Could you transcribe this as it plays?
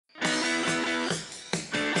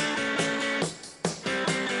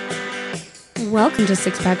Welcome to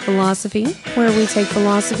Six Pack Philosophy, where we take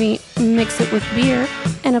philosophy, mix it with beer,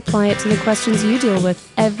 and apply it to the questions you deal with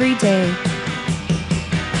every day.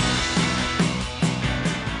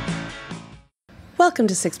 Welcome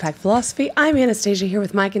to Six Pack Philosophy. I'm Anastasia here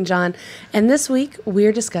with Mike and John, and this week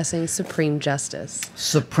we're discussing Supreme Justice.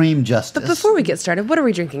 Supreme Justice. But before we get started, what are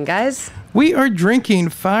we drinking, guys? We are drinking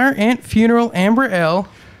Fire Ant Funeral Amber Ale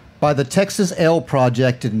by the Texas Ale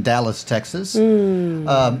Project in Dallas, Texas.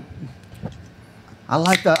 I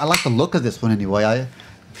like the look of this one anyway.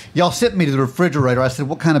 Y'all sent me to the refrigerator. I said,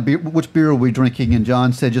 "What kind of beer? Which beer are we drinking?" And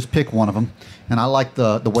John said, "Just pick one of them." And I like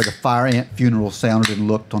the way the Fire Ant Funeral sounded and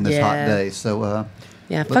looked on this hot day. So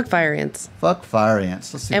fuck fire ants. Fuck fire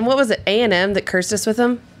ants. Let's see. And what was it? A&M that cursed us with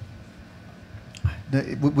them?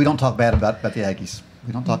 We don't talk bad about the Aggies.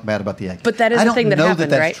 We don't talk bad about the Aggies. But that is the thing that happened, right? I don't know that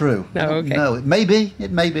that's true. No, okay. No, it may be.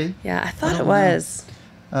 It may be. Yeah, I thought it was.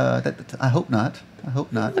 I hope not. I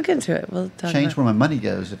hope not. Look into it. We'll talk Change where my money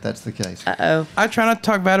goes if that's the case. Uh-oh. I try not to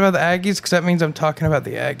talk bad about the Aggies because that means I'm talking about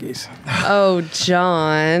the Aggies. Oh,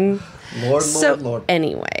 John. Lord.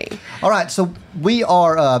 Anyway. All right, so we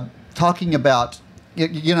are talking about,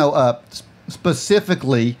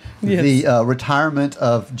 specifically the retirement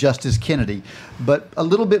of Justice Kennedy, but a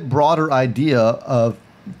little bit broader idea of,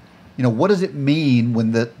 what does it mean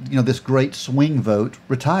when this great swing vote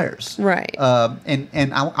retires? Right.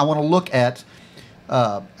 And I want to look at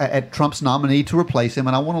Trump's nominee to replace him,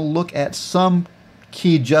 and I want to look at some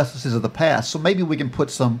key justices of the past. So maybe we can put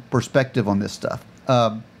some perspective on this stuff.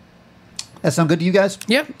 That sound good to you guys?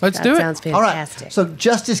 Yeah, let's do it. That sounds fantastic. All right. So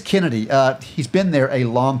Justice Kennedy, he's been there a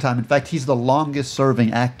long time. In fact, he's the longest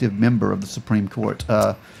serving active member of the Supreme Court.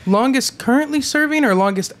 Longest currently serving or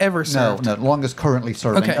longest ever served? No, longest currently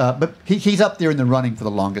serving. Okay. But he's up there in the running for the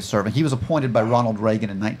longest serving. He was appointed by Ronald Reagan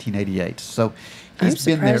in 1988. So he's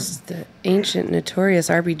been there. I'm surprised the ancient, notorious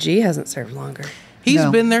RBG hasn't served longer. He's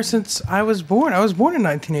been there since I was born. I was born in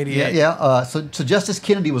 1988. Yeah. So Justice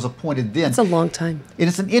Kennedy was appointed then. That's a long time. And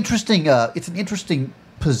it's an interesting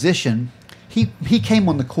position. He came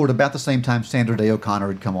on the court about the same time Sandra Day O'Connor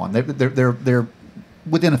had come on. They're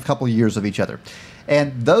within a couple of years of each other,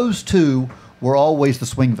 and those two were always the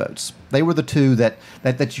swing votes. They were the two that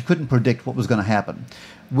you couldn't predict what was going to happen.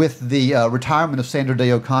 With the retirement of Sandra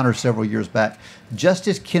Day O'Connor several years back,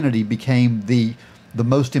 Justice Kennedy became the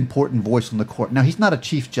most important voice on the court. Now, he's not a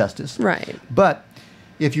Chief Justice. Right. But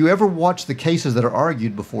if you ever watch the cases that are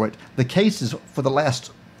argued before it, the cases for the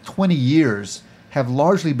last 20 years have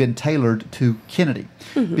largely been tailored to Kennedy.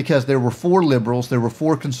 Mm-hmm. Because there were 4 liberals, there were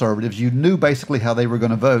 4 conservatives. You knew basically how they were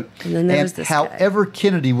going to vote. And then there was this however guy.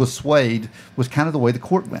 Kennedy was swayed was kind of the way the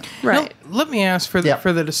court went. Right. Now, let me ask for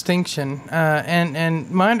the distinction. And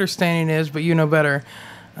my understanding is, but you know better,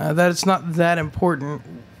 that it's not that important.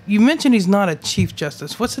 You mentioned he's not a Chief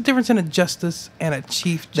Justice. What's the difference in a justice and a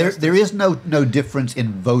Chief Justice? There is no difference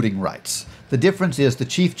in voting rights. The difference is the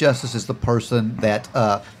Chief Justice is the person that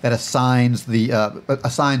assigns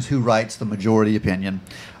who writes the majority opinion,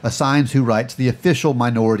 assigns who writes the official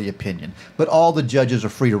minority opinion. But all the judges are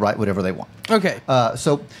free to write whatever they want. Okay.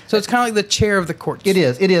 So it's kind of like the chair of the court. It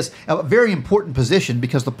is. It is a very important position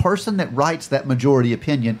because the person that writes that majority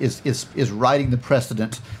opinion is writing the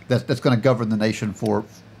precedent that's going to govern the nation for,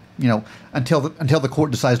 until the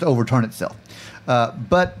court decides to overturn itself.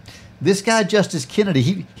 But this guy, Justice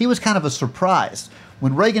Kennedy, he was kind of a surprise.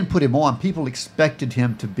 When Reagan put him on, people expected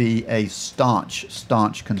him to be a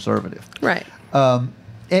staunch conservative. Right. And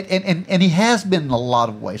he has been in a lot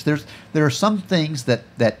of ways. There are some things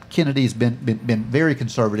that Kennedy's been very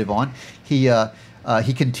conservative on. He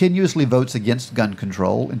continuously votes against gun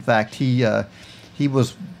control. In fact, he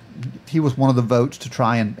was one of the votes to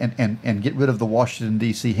try and get rid of the Washington,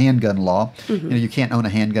 D.C. handgun law. Mm-hmm. You can't own a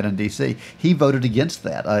handgun in D.C. He voted against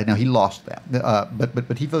that. Now, he lost that,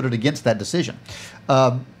 but he voted against that decision.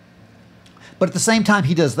 But at the same time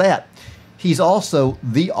he does that, he's also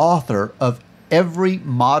the author of every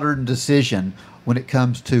modern decision when it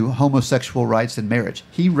comes to homosexual rights in marriage.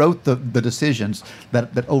 He wrote the decisions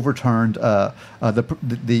that overturned the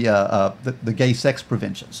gay sex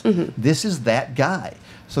preventions. Mm-hmm. This is that guy.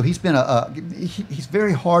 So he's been he's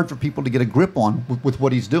very hard for people to get a grip on with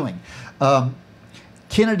what he's doing.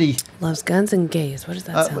 Kennedy loves guns and gays. What does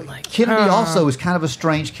that sound like? Kennedy also is kind of a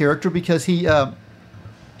strange character because he has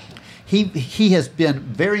been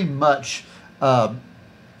very much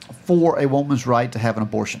for a woman's right to have an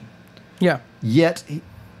abortion. Yeah. Yet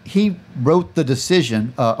he wrote the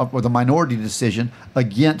decision or the minority decision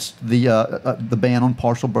against the ban on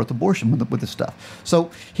partial birth abortion with this stuff.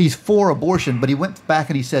 So he's for abortion, but he went back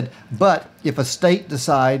and he said, but if a state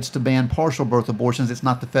decides to ban partial birth abortions, it's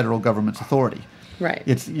not the federal government's authority. Right.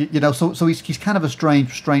 It's so he's kind of a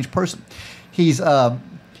strange person. He's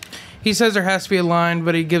He says there has to be a line,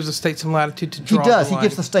 but he gives the state some latitude to draw. He does. The He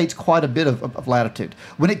gives the states quite a bit of latitude.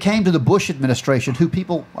 When it came to the Bush administration, who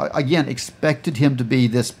people again expected him to be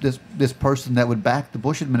this person that would back the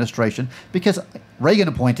Bush administration because Reagan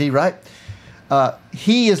appointee, right?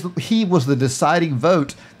 He was the deciding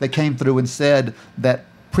vote that came through and said that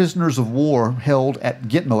prisoners of war held at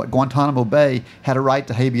Gitmo, at Guantanamo Bay, had a right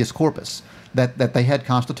to habeas corpus, that they had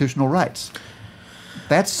constitutional rights.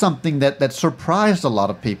 That's something that surprised a lot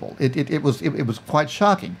of people. It was quite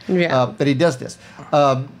shocking that he does this.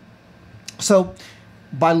 So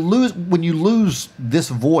when you lose this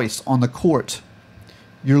voice on the court,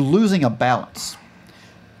 you're losing a balance.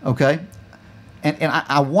 Okay? And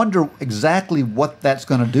I wonder exactly what that's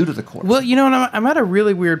going to do to the court. Well, I'm at a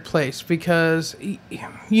really weird place because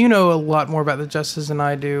you know a lot more about the justice than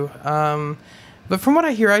I do. But from what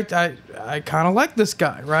I hear, I kind of like this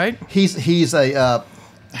guy, right? He's a.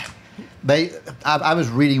 I was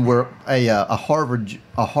reading where a Harvard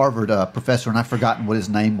professor, and I've forgotten what his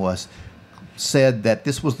name was, said that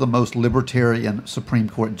this was the most libertarian Supreme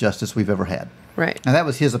Court justice we've ever had. Right. And that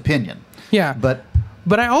was his opinion. Yeah.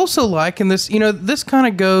 But I also like, and this kind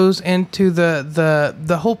of goes into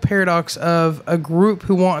the whole paradox of a group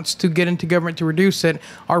who wants to get into government to reduce it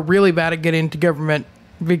are really bad at getting into government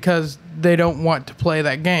because they don't want to play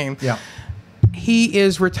that game. Yeah. He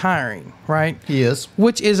is retiring, right? He is.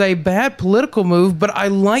 Which is a bad political move, but I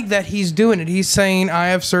like that he's doing it. He's saying, I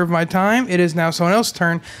have served my time. It is now someone else's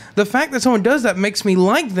turn. The fact that someone does that makes me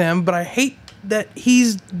like them, but I hate that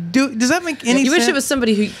he's doing. Does that make any sense? You wish it was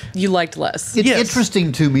somebody who you liked less. It's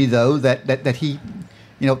interesting to me, though, that he,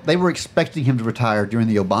 they were expecting him to retire during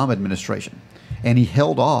the Obama administration, and he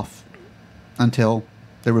held off until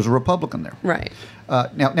there was a Republican there. Right.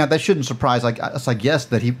 Now that shouldn't surprise. I guess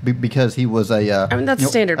that because he was a. I mean, that's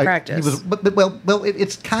standard practice. He was,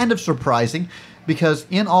 it's kind of surprising because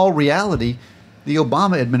in all reality, the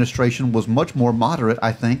Obama administration was much more moderate,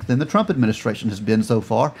 I think, than the Trump administration has been so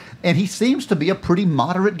far, and he seems to be a pretty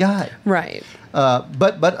moderate guy. Right.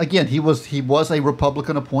 But again, he was a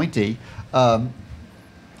Republican appointee.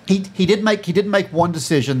 He did make one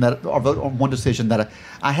decision or vote on one decision that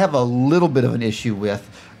I have a little bit of an issue with.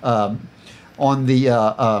 On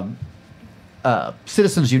the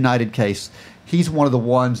Citizens United case, he's one of the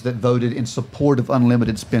ones that voted in support of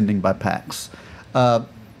unlimited spending by PACs.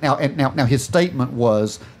 Now his statement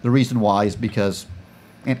was the reason why is because,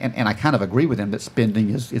 and I kind of agree with him that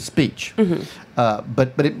spending is speech. Mm-hmm.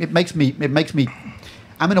 But it makes me.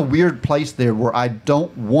 I'm in a weird place there where I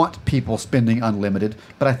don't want people spending unlimited,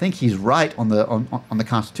 but I think he's right on the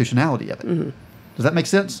constitutionality of it. Mm-hmm. Does that make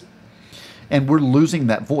sense? And we're losing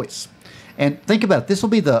that voice. And think about it. This will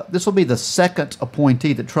be the second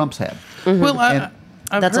appointee that Trump's had. Mm-hmm. Well,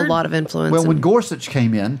 that's a lot of influence. Well, when Gorsuch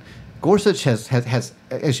came in, Gorsuch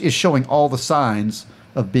is showing all the signs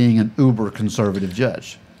of being an uber conservative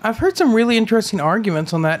judge. I've heard some really interesting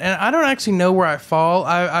arguments on that, and I don't actually know where I fall.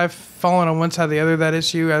 I've fallen on one side or the other of that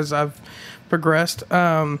issue as I've progressed.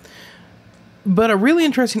 But a really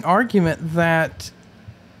interesting argument that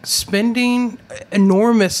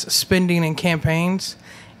enormous spending in campaigns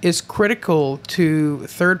is critical to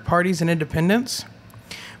third parties and independents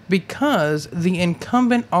because the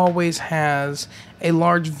incumbent always has a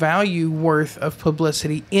large value worth of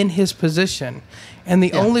publicity in his position. And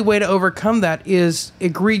the only way to overcome that is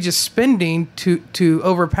egregious spending to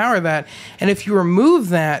overpower that. And if you remove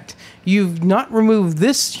that, you've not removed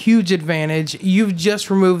this huge advantage. You've just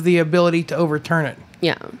removed the ability to overturn it.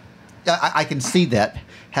 Yeah. I can see that.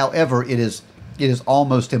 However, it is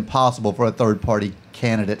almost impossible for a third-party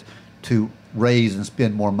candidate to raise and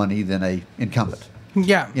spend more money than a incumbent.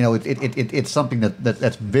 Yeah. It's something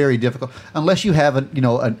that's very difficult unless you have an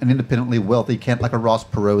independently wealthy candidate like a Ross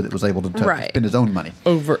Perot that was able to spend his own money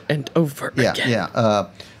over and over again. Yeah.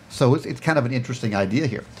 So it's kind of an interesting idea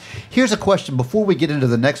here. Here's a question before we get into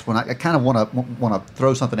the next one. I kind of want to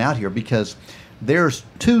throw something out here because there's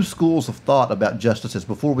two schools of thought about justices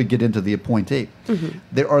before we get into the appointee. Mm-hmm.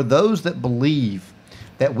 There are those that believe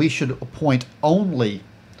that we should appoint only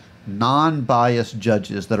non-biased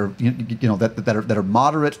judges that are that are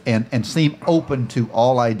moderate and seem open to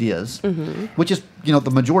all ideas, mm-hmm. which is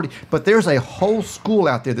the majority. But there's a whole school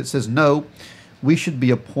out there that says no, we should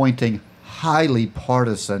be appointing highly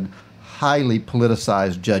partisan, highly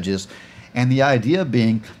politicized judges, and the idea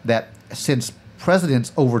being that since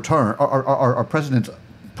presidents overturn or presidential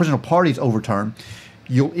parties overturn,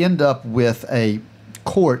 you'll end up with a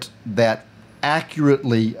court that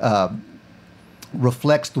accurately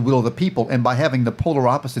reflects the will of the people, and by having the polar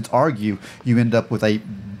opposites argue, you end up with a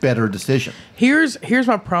better decision. Here's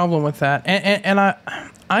my problem with that, and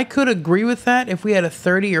I could agree with that if we had a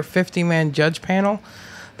 30 or 50 man judge panel.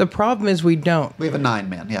 The problem is we don't. We have a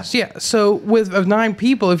 9-man, yes. Yeah, so with 9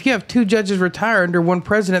 people, if you have 2 judges retire under one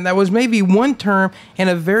president, that was maybe one term in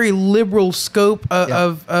a very liberal scope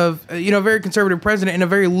of very conservative president in a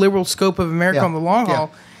very liberal scope of America on the long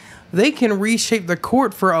haul. They can reshape the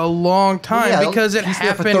court for a long time because it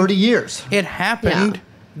happened there for 30 years. It happened. Yeah.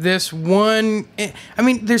 This one, I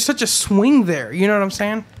mean, there's such a swing there. You know what I'm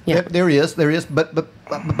saying? Yeah, there is, but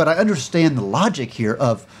I understand the logic here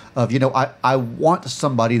of I want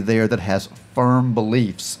somebody there that has firm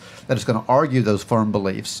beliefs, that is going to argue those firm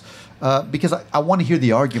beliefs, because I want to hear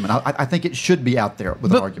the argument. I think it should be out there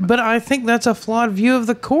with an argument. But I think that's a flawed view of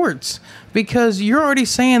the courts, because you're already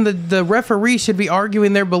saying that the referee should be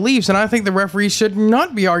arguing their beliefs, and I think the referee should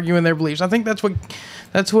not be arguing their beliefs. I think that's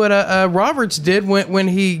what Roberts did when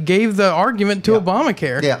he gave the argument to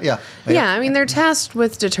Obamacare. Yeah, I mean, they're tasked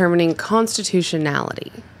with determining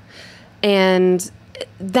constitutionality, and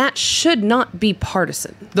that should not be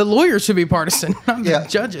partisan. The lawyers should be partisan, not the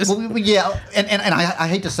judges. Well, and I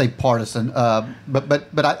hate to say partisan, but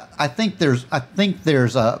I think there's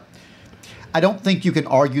I don't think you can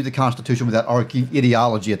argue the Constitution without arguing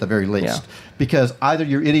ideology at the very least, because either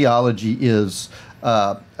your ideology is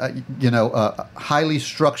highly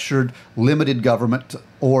structured, limited government,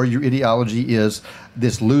 or your ideology is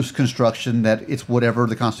this loose construction that it's whatever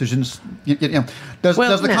the Constitution's. Does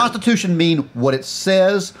the Constitution mean what it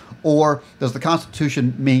says, or does the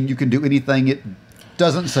Constitution mean you can do anything it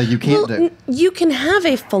doesn't say you can't do? You can have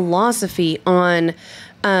a philosophy on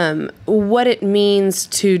what it means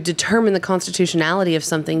to determine the constitutionality of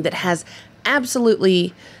something that has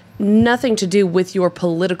absolutely nothing to do with your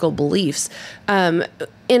political beliefs.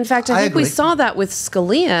 In fact, I think we saw that with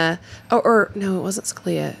Scalia. Or no, it wasn't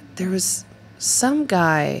Scalia. There was some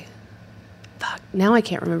guy. Fuck, now I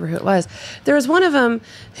can't remember who it was. There was one of them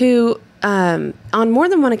who, on more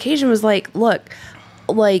than one occasion, was like, look,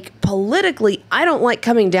 like politically, I don't like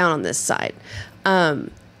coming down on this side.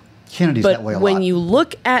 Kennedy's that way a lot. But when you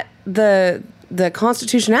look at the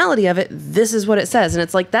constitutionality of it, this is what it says, and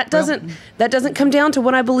it's like that doesn't come down to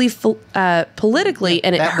what I believe politically,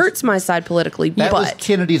 and it hurts my side politically. That was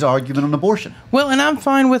Kennedy's argument on abortion. Well, and I'm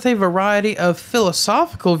fine with a variety of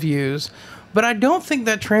philosophical views, but I don't think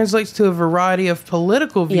that translates to a variety of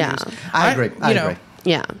political views. Yeah. I agree. I agree.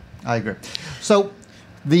 Yeah, I agree. So,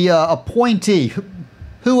 the appointee.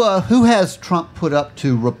 Who has Trump put up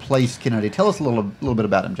to replace Kennedy? Tell us a little bit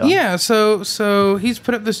about him, John. Yeah, so he's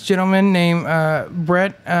put up this gentleman named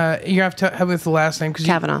Brett. You have to help me with the last name,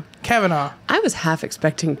 Kavanaugh. Kavanaugh. I was half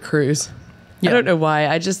expecting Cruz. Yeah. I don't know why.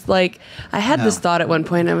 I just I had this thought at one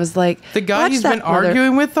point. I was like, the guy he's been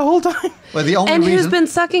arguing with the whole time. Well, the only reason, who's been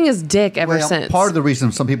sucking his dick ever since. Part of the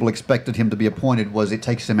reason some people expected him to be appointed was it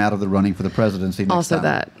takes him out of the running for the presidency next time.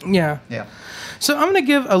 That. Yeah. So I'm going to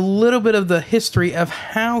give a little bit of the history of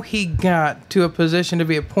how he got to a position to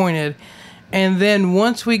be appointed. And then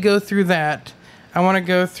once we go through that, I want to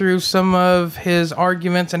go through some of his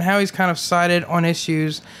arguments and how he's kind of sided on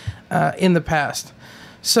issues in the past.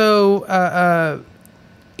 So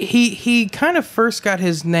he kind of first got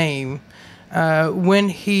his name when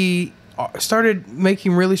he started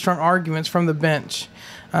making really strong arguments from the bench.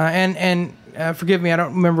 Forgive me, I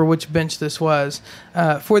don't remember which bench this was,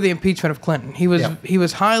 for the impeachment of Clinton. He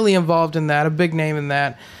was highly involved in that, a big name in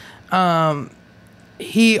that.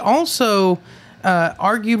 He also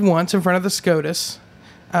argued once in front of the SCOTUS.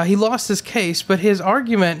 He lost his case, but his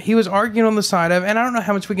argument, he was arguing on the side of, and I don't know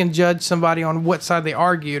how much we can judge somebody on what side they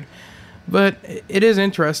argued, but it is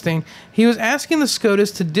interesting. He was asking the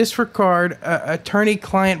SCOTUS to disregard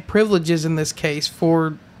attorney-client privileges in this case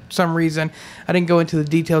for some reason. I didn't go into the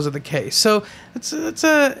details of the case. So it's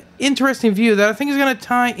a interesting view that I think is going to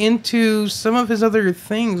tie into some of his other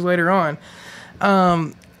things later on.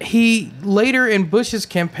 He later in Bush's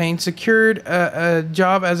campaign secured a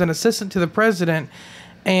job as an assistant to the president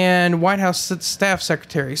and White House staff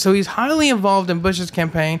secretary. So he's highly involved in Bush's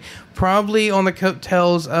campaign, probably on the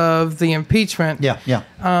coattails of the impeachment.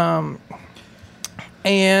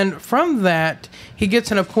 And from that, he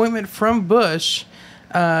gets an appointment from Bush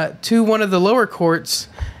to one of the lower courts,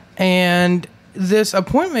 and this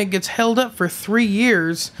appointment gets held up for 3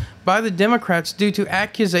 years by the Democrats due to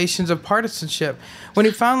accusations of partisanship. When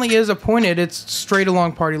he finally is appointed, it's straight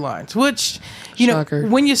along party lines, which, Shocker.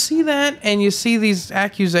 When you see that and you see these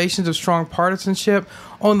accusations of strong partisanship,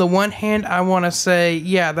 on the one hand, I want to say,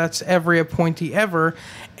 yeah, that's every appointee ever.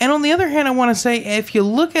 And on the other hand, I want to say, if you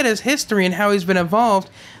look at his history and how he's been involved,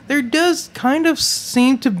 there does kind of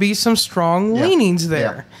seem to be some strong leanings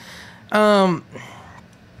there.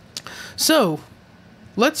 So,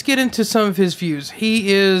 let's get into some of his views.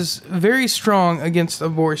 He is very strong against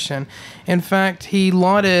abortion. In fact, he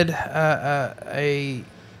lauded a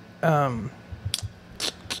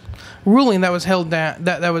ruling that was held down,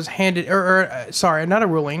 that was handed, sorry, not a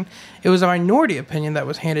ruling. It was a minority opinion that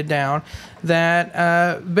was handed down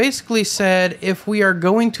that basically said, if we are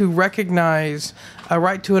going to recognize a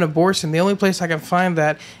right to an abortion, the only place I can find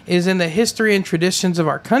that is in the history and traditions of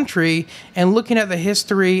our country. And looking at the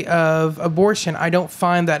history of abortion, I don't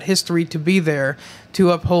find that history to be there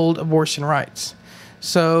to uphold abortion rights.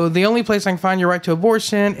 So the only place I can find your right to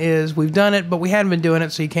abortion is we've done it, but we hadn't been doing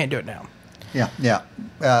it, so you can't do it now.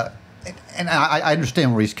 And I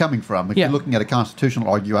understand where he's coming from. If you're looking at a constitutional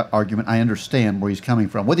argument, I understand where he's coming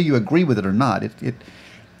from. Whether you agree with it or not,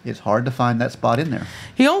 it's hard to find that spot in there.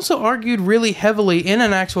 He also argued really heavily in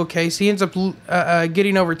an actual case. He ends up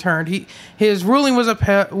getting overturned. His ruling his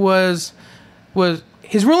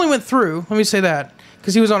ruling went through. Let me say that,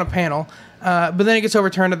 because he was on a panel, but then it gets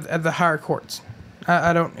overturned at the higher courts.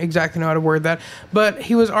 I don't exactly know how to word that, but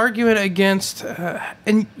he was arguing against,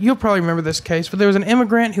 and you'll probably remember this case, but there was an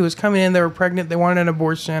immigrant who was coming in, they were pregnant, they wanted an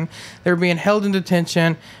abortion, they were being held in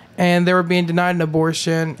detention, and they were being denied an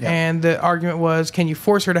abortion, and the argument was, can you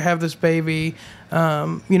force her to have this baby?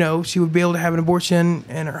 She would be able to have an abortion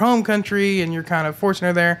in her home country, and you're kind of forcing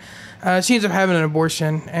her there. She ends up having an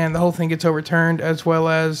abortion, and the whole thing gets overturned, as well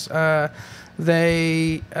as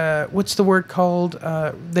what's the word called?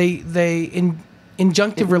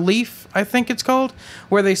 Injunctive relief, I think it's called,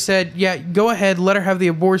 where they said, go ahead, let her have the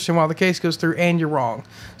abortion while the case goes through, and you're wrong.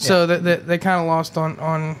 So that they kind of lost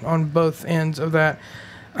on both ends of that.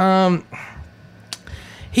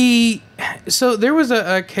 So there was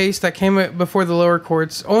a case that came before the lower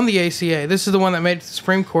courts on the ACA. This is the one that made it to the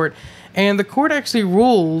Supreme Court. And the court actually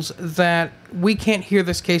rules that we can't hear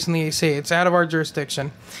this case in the ACA. It's out of our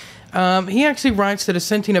jurisdiction. He actually writes the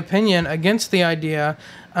dissenting opinion against the idea,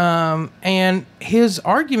 and his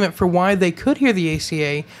argument for why they could hear the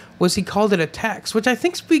ACA was he called it a tax, which I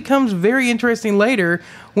think becomes very interesting later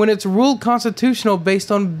when it's ruled constitutional based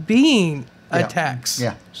on being a tax.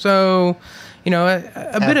 Yeah. So,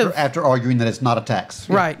 after arguing that it's not a tax.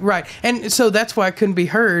 Right. And so that's why it couldn't be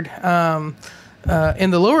heard in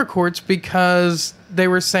the lower courts, because they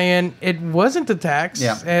were saying it wasn't a tax,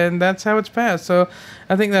 and that's how it's passed. So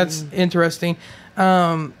I think that's interesting.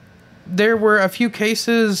 There were a few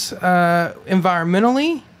cases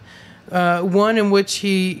environmentally. One in which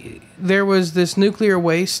there was this nuclear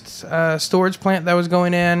waste storage plant that was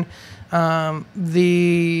going in.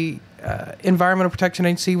 The Environmental Protection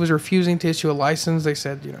Agency was refusing to issue a license. They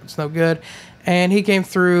said, it's no good. And he came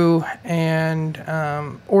through and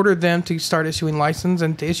ordered them to start issuing license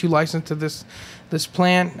and to issue license to this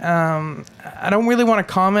plant. I don't really want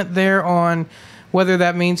to comment there on whether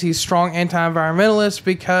that means he's strong anti-environmentalist,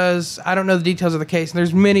 because I don't know the details of the case. And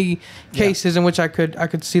there's many cases in which I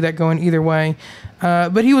could see that going either way.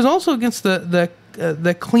 But he was also against the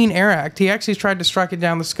Clean Air Act. He actually tried to strike it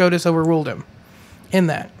down. The SCOTUS overruled him in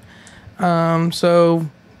that. So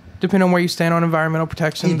depending on where you stand on environmental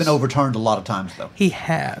protections. He's been overturned a lot of times, though. He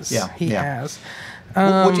has. He has.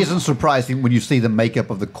 Which isn't surprising when you see the makeup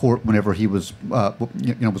of the court whenever he was,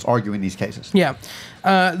 was arguing these cases. Yeah.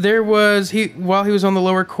 While he was on the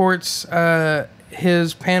lower courts,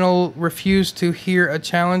 his panel refused to hear a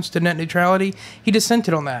challenge to net neutrality. He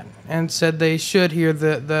dissented on that and said they should hear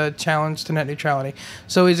the challenge to net neutrality.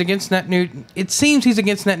 So he's against it seems he's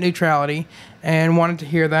against net neutrality and wanted to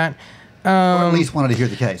hear that. Or at least wanted to hear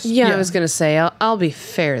the case. Yeah, I was going to say, I'll be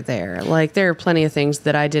fair there. Like, there are plenty of things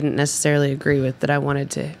that I didn't necessarily agree with that I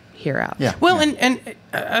wanted to hear out. Yeah. Well, and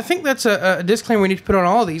I think that's a disclaimer we need to put on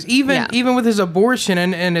all of these. Even with his abortion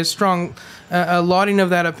and his strong lauding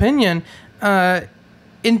of that opinion,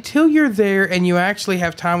 until you're there and you actually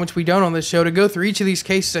have time, which we don't on this show, to go through each of these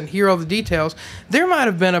cases and hear all the details, there might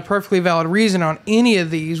have been a perfectly valid reason on any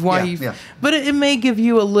of these why but it may give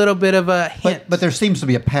you a little bit of a hint. But there seems to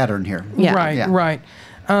be a pattern here. Yeah. Right.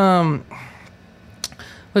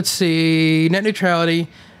 Let's see, net neutrality.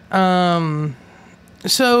 And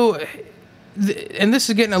this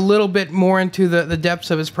is getting a little bit more into the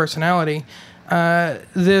depths of his personality.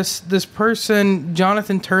 This person,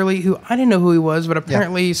 Jonathan Turley, who I didn't know who he was, but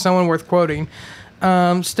apparently he's someone worth quoting,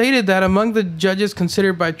 stated that among the judges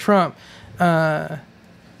considered by Trump, Kavanaugh,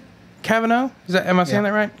 am I saying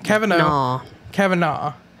that right?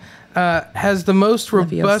 Kavanaugh has the most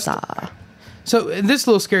robust. So this is a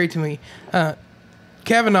little scary to me.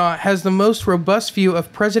 Kavanaugh has the most robust view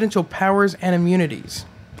of presidential powers and immunities.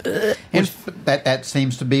 And that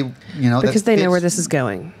seems to be, because they know where this is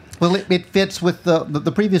going. Well, it fits with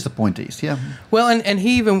the previous appointees, yeah. Well, and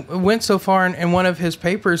he even went so far in one of his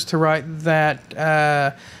papers to write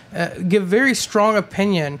that give very strong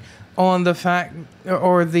opinion on the fact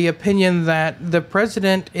or the opinion that the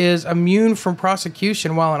president is immune from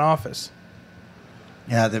prosecution while in office.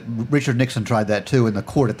 Yeah, Richard Nixon tried that too, and the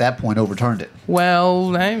court at that point overturned it.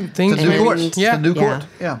 Well, things It's a new court. Yeah, It's a new court.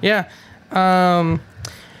 Yeah. Yeah.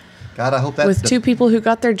 God, I hope that With two people who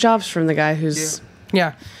got their jobs from the guy who's...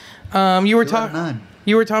 Yeah. You were talking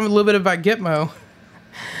a little bit about Gitmo.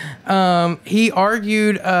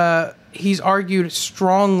 He's argued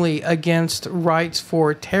strongly against rights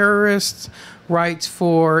for terrorists, rights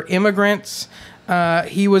for immigrants.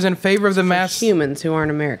 He was in favor of the mass... humans who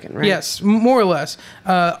aren't American, right? Yes, more or less.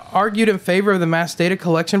 Argued in favor of the mass data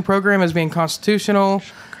collection program as being constitutional.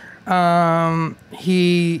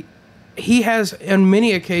 He has, on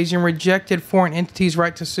many occasions, rejected foreign entities'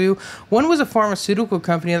 right to sue. One was a pharmaceutical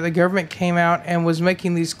company that the government came out and was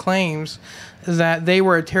making these claims that they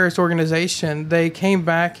were a terrorist organization. They came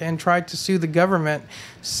back and tried to sue the government,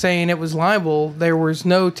 saying it was liable. There was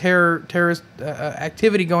no terrorist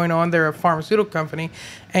activity going on. They're a pharmaceutical company,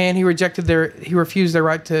 and he refused their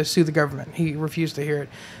right to sue the government. He refused to hear it.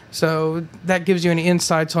 So that gives you any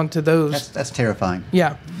insights onto those. That's terrifying.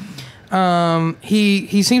 Yeah.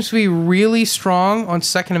 He seems to be really strong on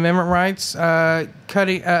Second Amendment rights,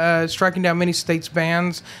 striking down many states'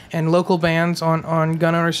 bans and local bans on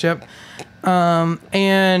gun ownership.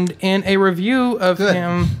 And in a review of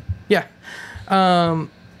him,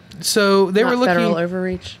 so they were looking federal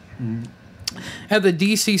overreach at the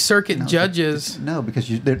D.C. Circuit judges. No, because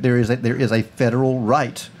there is a federal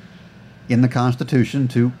right in the Constitution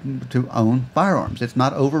to own firearms. It's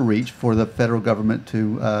not overreach for the federal government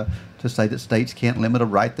to say that states can't limit a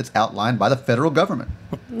right that's outlined by the federal government.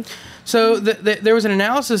 So there was an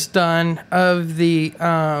analysis done of the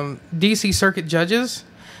D.C. Circuit judges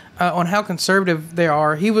on how conservative they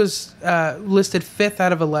are. He was listed 5th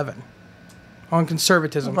out of 11 on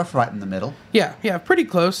conservatism. Well, right in the middle. Yeah, pretty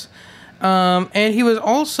close. And he was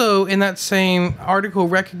also, in that same article,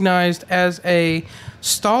 recognized as a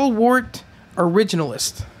stalwart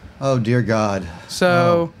originalist. Oh, dear God.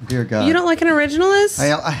 So, dear God. You don't like an originalist?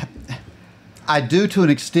 I do to an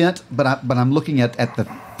extent, but I'm looking at the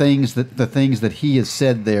things that he has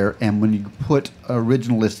said there, and when you put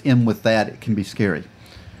originalist in with that, it can be scary.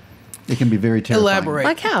 It can be very terrifying. Elaborate.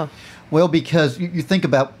 Like how? Well, because you think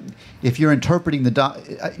about if you're interpreting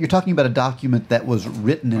you're talking about a document that was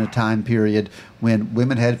written in a time period when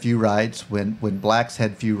women had few rights, when blacks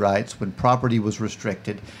had few rights, when property was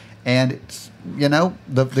restricted, and it's,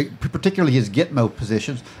 particularly his Gitmo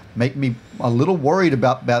positions make me a little worried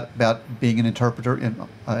about being an interpreter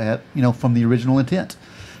from the original intent.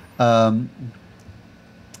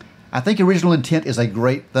 I think original intent is a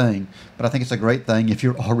great thing, but I think it's a great thing if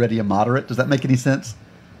you're already a moderate. Does that make any sense?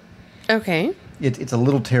 Okay. It's a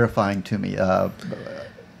little terrifying to me. I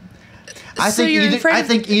So you're afraid of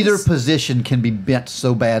think either position can be bent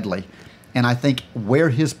so badly, and I think where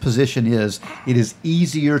his position is, it is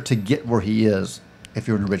easier to get where he is if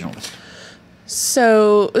you're an originalist.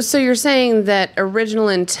 So you're saying that original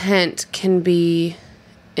intent can be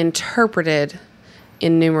interpreted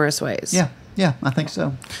in numerous ways. Yeah, I think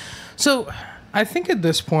so. So I think at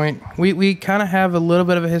this point, we kind of have a little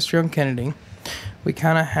bit of a history on Kennedy. We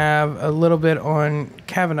kind of have a little bit on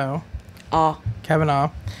Kavanaugh. Kavanaugh.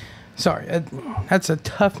 Sorry, that's a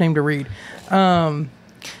tough name to read. The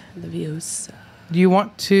views. Do you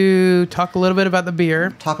want to talk a little bit about the beer?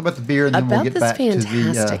 Talk about the beer, and then we'll get back to the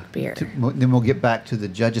fantastic beer. Then we'll get back to the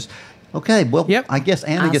judges. Okay, well, Yep. I guess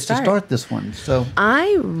Anna I'll gets start. to start this one. So,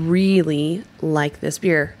 I really like this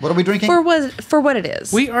beer. What are we drinking? For what it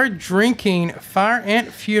is. We are drinking Fire Ant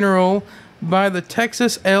Funeral by the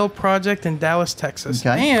Texas Ale Project in Dallas, Texas.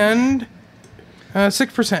 Okay. And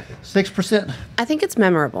 6%. 6%. I think it's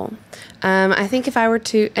memorable. I think if I were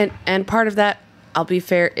to, and part of that, I'll be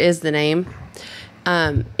fair, is the name.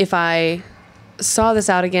 If I saw this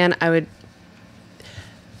out again, I would,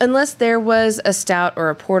 unless there was a stout or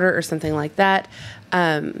a porter or something like that,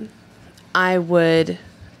 I would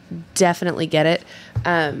definitely get it.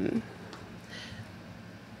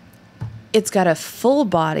 It's got a full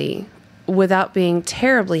body without being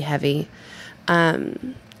terribly heavy.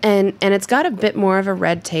 And it's got a bit more of a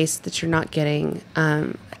red taste that you're not getting.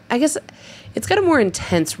 I guess it's got a more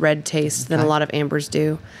intense red taste than a lot of ambers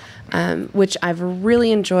do, which I've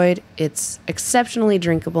really enjoyed. It's exceptionally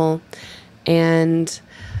drinkable, and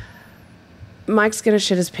Mike's gonna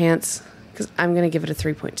shit his pants Because I'm going to give it a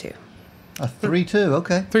 3.2. A 3.2.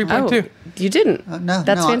 Okay. 3.2. You didn't. No,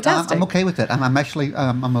 That's no, fantastic. I'm okay with that. I'm actually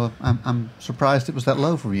I'm surprised it was that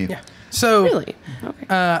low for you. Yeah. So Really? Okay.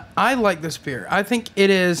 I like this beer. I think it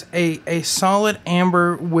is a solid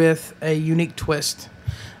amber with a unique twist.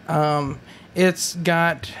 It's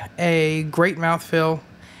got a great mouthfeel.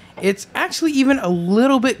 It's actually even a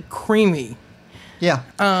little bit creamy. Yeah.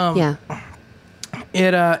 Yeah.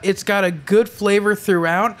 It's got a good flavor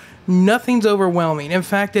throughout. Nothing's overwhelming. In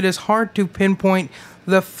fact, it is hard to pinpoint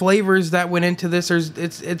the flavors that went into this.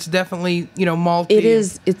 It's definitely, malty. It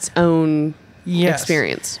is its own Yes,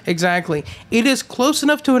 experience. Exactly. It is close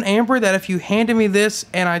enough to an amber that if you handed me this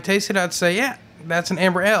and I tasted it, I'd say, yeah, that's an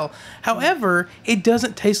amber ale. However, it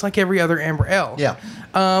doesn't taste like every other amber ale. Yeah.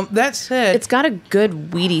 That said, It's got a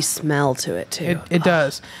good weedy smell to it too. it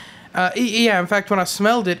does. Yeah. In fact, when I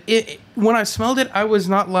smelled it, I was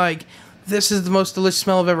not like, this is the most delicious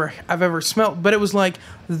smell I've ever smelled. But it was like,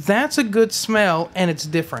 that's a good smell and it's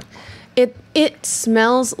different. It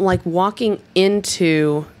smells like walking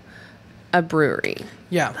into a brewery.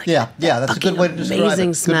 Yeah. Yeah. That's a good way to describe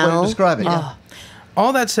amazing it. smell. Good way to describe it. Oh.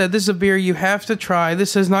 All that said, this is a beer you have to try.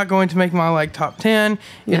 This is not going to make my top 10.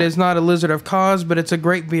 Yeah. It is not a Lizard of Cause, but it's a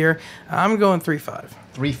great beer. I'm going 3.5.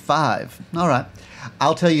 3.5. All right.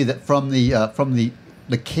 I'll tell you that from the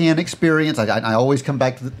can experience, I always come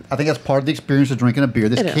back to I think that's part of the experience of drinking a beer.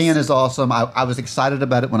 This can is awesome. I was excited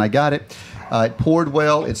about it when I got it. It poured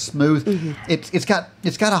well. It's smooth. Mm-hmm. It's got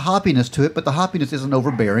a hoppiness to it, but the hoppiness isn't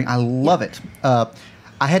overbearing. I love it.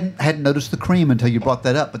 I hadn't noticed the cream until you brought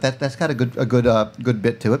that up, but that's got a good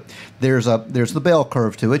bit to it. There's the bell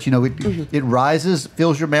curve to it. It rises,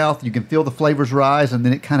 fills your mouth. You can feel the flavors rise, and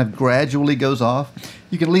then it kind of gradually goes off.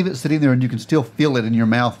 You can leave it sitting there, and you can still feel it in your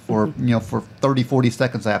mouth for for 30, 40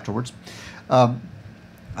 seconds afterwards. I'm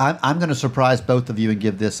going to surprise both of you and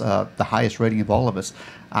give this the highest rating of all of us.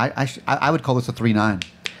 I would call this a 3.9.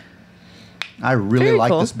 I really Very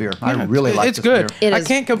like cool. this beer. I really like it's this good. beer. It I is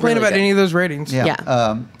can't complain really about good. any of those ratings. Yeah.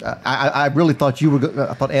 Yeah. I really thought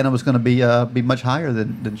I thought Anna was going to be much higher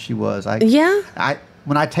than she was.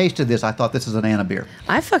 When I tasted this, I thought this is an Anna beer.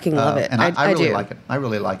 I fucking love it. And I really do. like it. I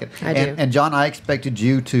really like it. I do. And John, I expected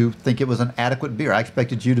you to think it was an adequate beer. I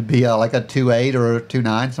expected you to be like a 2.8 or a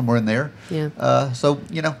 2.9, somewhere in there. Yeah. So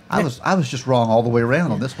I was just wrong all the way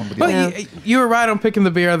around on this one. But Yeah. you were right on picking the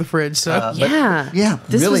beer out of the fridge. So Yeah.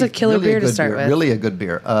 This was a killer beer to start with. Really a good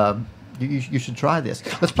beer. You should try this.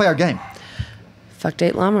 Let's play our game. Fuck,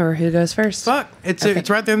 date, llama, or who goes first? fuck, it's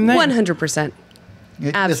right there in the name. 100%. This will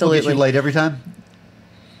get Absolutely. you laid every time.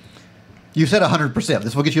 You said 100%.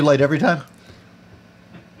 This will get you laid every time.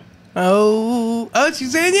 Oh,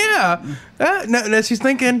 she's saying yeah. No, she's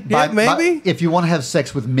thinking maybe. If you want to have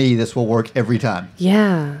sex with me, this will work every time.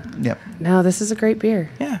 Yeah. Yep. No, this is a great beer.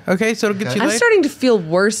 Yeah. Okay, so it'll get you I'm laid. starting to feel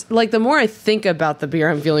worse. Like, the more I think about the beer,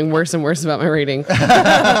 I'm feeling worse and worse about my rating.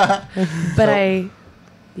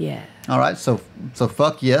 Yeah. All right. So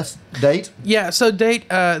fuck yes. Date. Yeah, so date.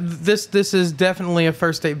 This is definitely a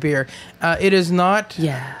first date beer. It is not.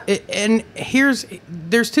 Yeah. And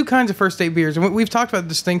there's two kinds of first date beers, and we've talked about the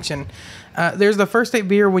distinction. There's the first date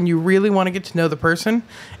beer when you really want to get to know the person,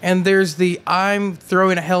 and there's the I'm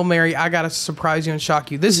throwing a Hail Mary, I gotta surprise you and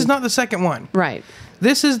shock you. This is not the second one. Right.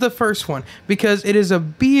 This is the first one because it is a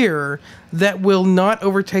beer that will not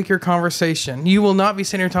overtake your conversation. You will not be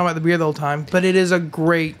sitting here talking about the beer the whole time, but it is a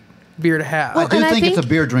great beer to have. I do and I think it's a think-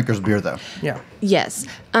 beer drinker's beer, though. Yeah. Yes.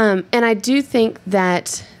 And I do think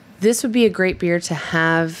that this would be a great beer to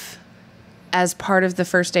have as part of the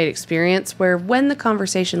first date experience, where when the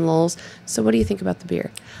conversation lulls, so what do you think about the beer?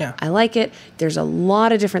 Yeah. I like it. There's a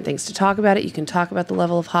lot of different things to talk about it. You can talk about the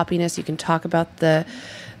level of hoppiness. You can talk about the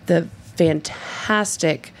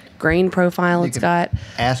fantastic grain profile it's got.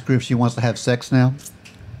 Ask her if she wants to have sex now.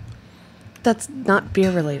 That's not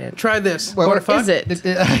beer related. Try this. Well, Wanna fuck? Is it?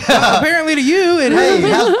 Apparently to you, it is.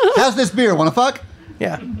 Hey, how's this beer? Want to fuck?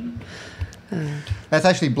 Yeah. That's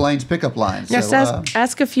actually Blaine's pickup line. Just So,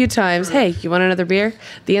 ask a few times, hey, you want another beer?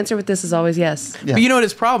 The answer with this is always yes. yeah. But you know what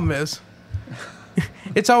his problem is?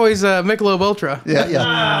 It's always Michelob Ultra.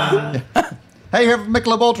 Yeah. Hey, you have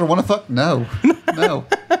Michelob Ultra? Want to fuck? No. I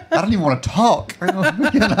don't even want to talk.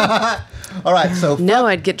 All right, so No,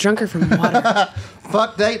 I'd get drunker from water.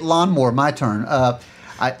 fuck date lawnmower. My turn.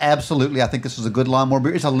 I think this is a good lawnmower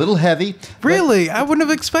beer. It's a little heavy. but Really? I wouldn't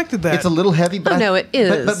have expected that. It's a little heavy, but Oh, no, it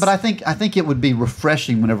is. But I think it would be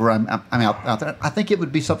refreshing whenever I'm out there. I think it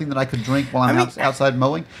would be something that I could drink while I'm outside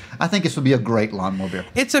mowing. I think this would be a great lawnmower beer.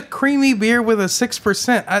 It's a creamy beer with a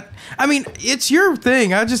 6%. I mean, it's your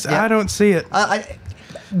thing. I don't see it.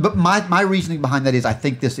 But my reasoning behind that is I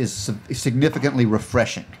think this is significantly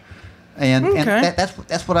refreshing. And Okay.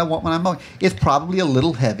 that's what I want when I'm mowing. It's probably a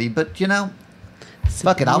little heavy, but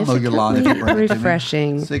fuck it, I'll mow your lawn if you bring it to me.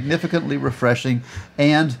 Refreshing. Significantly refreshing.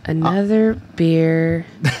 And Another beer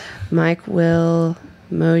Mike will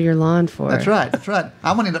mow your lawn for. That's right.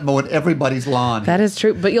 I'm going to end up mowing everybody's lawn. That is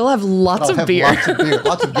true, but you'll have lots I'll of have beer. Lots of beer.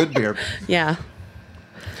 Lots of good beer. Yeah.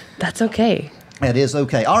 That's okay. That is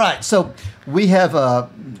okay. All right. So we have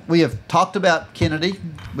talked about Kennedy.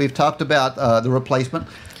 We've talked about the replacement.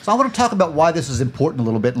 So I want to talk about why this is important a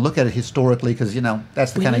little bit and look at it historically because,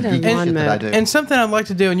 that's the We kind of need a geeky lawn shit that I mode. do. And something I'd like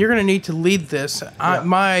to do, and you're going to need to lead this.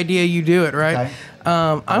 My idea, you do it, right? Okay.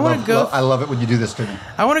 I want to go. I love it when you do this to me.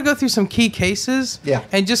 I want to go through some key cases. Yeah.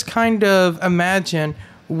 And just kind of imagine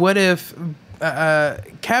what if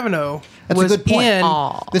Kavanaugh That's a was good point. in.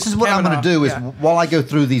 Aw. This is what I'm going to do is Yeah. while I go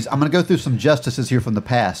through these, I'm going to go through some justices here from the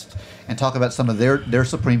past and talk about some of their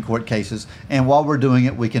Supreme Court cases. And while we're doing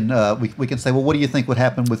it, we can we can say, well, what do you think would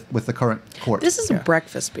happen with the current court? This is a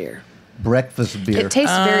breakfast beer. Breakfast beer. It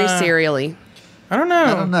tastes very cereally. I don't know.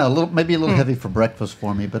 I don't know. Maybe a little heavy for breakfast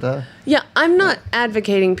for me, but Yeah, I'm not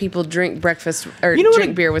advocating people drink breakfast or You know what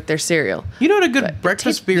drink a- beer with their cereal. You know what a good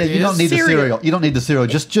breakfast beer yeah, is? you don't need the Cereal. cereal. You don't need the cereal.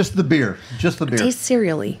 Just the beer. Just the beer. Tastes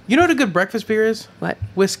cereally. You know what a good breakfast beer is? What?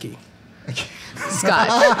 Whiskey.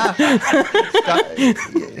 Scotch.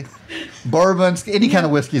 Bourbon, any kind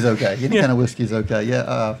of whiskey's okay. Any kind of whiskey's okay.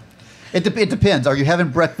 Yeah. It depends. Are you having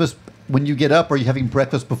breakfast when you get up, or are you having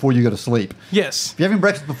breakfast before you go to sleep? Yes. If you're having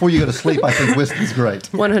breakfast before you go to sleep, I think whiskey's great.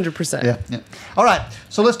 100%. Yeah. All right.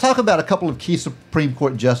 So let's talk about a couple of key Supreme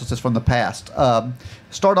Court justices from the past.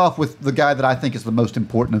 Start off with the guy that I think is the most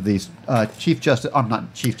important of these, Chief Justice. I'm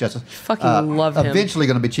not Chief Justice. Fucking love him. Eventually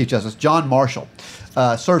going to be Chief Justice John Marshall.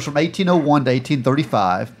 Serves from 1801 to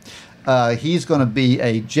 1835. He's going to be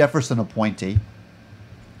a Jefferson appointee,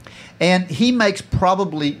 and he makes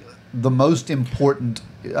probably the most important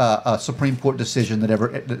Supreme Court decision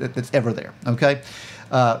that's ever there. Okay,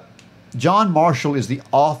 John Marshall is the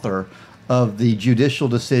author of the judicial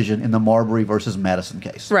decision in the Marbury versus Madison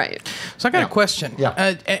case. Right. So I got a question.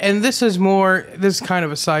 Yeah. And this is kind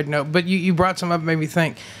of a side note, but you brought some up, made me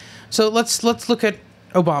think. So let's look at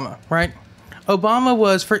Obama, right?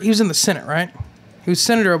 Obama he was in the Senate, right? He was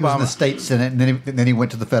Senator He was Obama. in the state Senate, and then he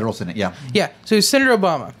went to the federal Senate. Yeah. Yeah, so he's Senator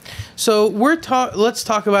Obama. So let's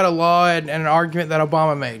talk about a law and an argument that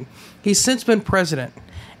Obama made. He's since been president,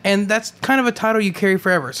 and that's kind of a title you carry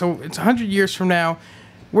forever. So it's 100 years from now.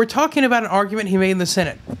 We're talking about an argument he made in the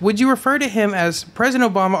Senate. Would you refer to him as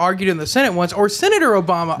President Obama argued in the Senate once, or Senator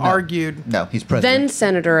Obama argued? No, he's president. Then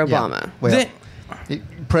Senator Yeah. Obama. Well,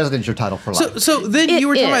 president's your title for life. So then It you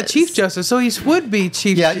were talking about is. Chief Justice, so he would be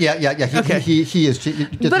Chief. Yeah. Okay. He is.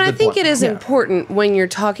 But I think it is Yeah. important when you're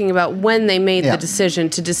talking about when they made Yeah. the decision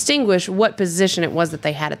to distinguish what position it was that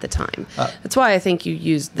they had at the time. That's why I think you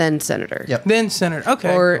used then Senator. Yep. Then Senator.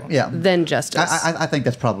 Okay. Or cool. Yeah. then Justice. I think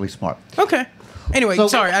that's probably smart. Okay. Anyway, So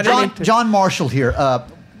sorry, I didn't mean to. John Marshall here.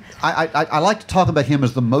 I like to talk about him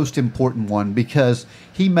as the most important one because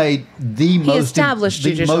he made the established the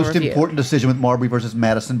judicial most review. important decision with Marbury versus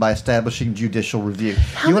Madison by establishing judicial review.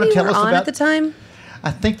 How you want many to tell were us on about at the time?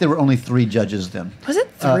 I think there were only 3 judges then. Was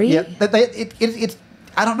it 3? Yeah, it's.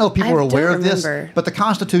 I don't know if people I are aware don't of this, remember. but the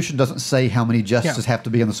Constitution doesn't say how many justices have to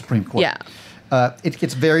be on the Supreme Court. Yeah.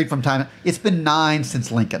 It's varied from time. It's been 9 since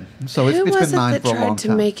Lincoln, so Who it's was been 9 it that for a long tried to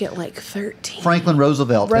time. make it like 13? Franklin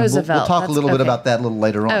Roosevelt. And we'll Roosevelt, talk a that's- little bit okay. about that a little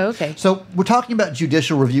later on. Oh, okay. So we're talking about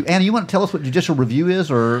judicial review. Anna, you want to tell us what judicial review is,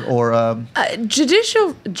 or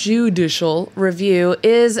Judicial review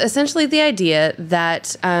is essentially the idea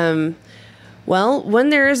that, when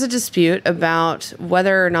there is a dispute about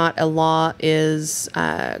whether or not a law is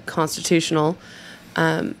constitutional,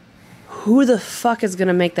 who the fuck is going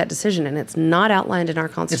to make that decision? And it's not outlined in our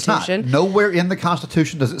it's not. Constitution. Nowhere in the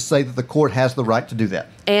Constitution does it say that the court has the right to do that.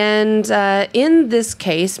 And in this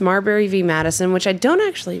case, Marbury v. Madison, which I don't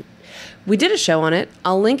actually, we did a show on it.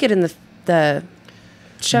 I'll link it in the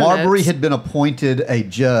show Marbury notes. had been appointed a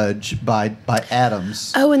judge by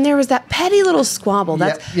Adams. Oh, and there was that petty little squabble.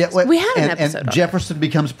 That's we had an episode. And on it. Jefferson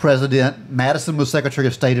becomes president. Madison was Secretary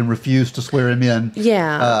of State and refused to swear him in.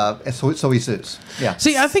 Yeah. And so he sues. Yeah.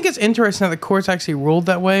 See, I think it's interesting that the courts actually ruled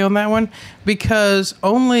that way on that one because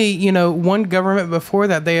only, one government before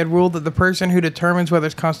that, they had ruled that the person who determines whether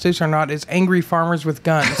it's constitutional or not is angry farmers with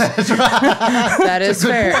guns. That is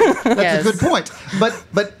fair. That's a good point.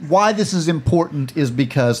 But why this is important is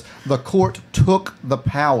because the court took the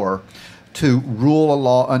power to rule a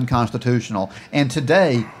law unconstitutional. And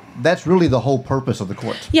today, that's really the whole purpose of the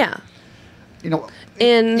court. Yeah. In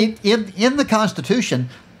In the Constitution,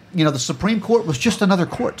 the Supreme Court was just another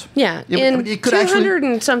court. Yeah, It could 200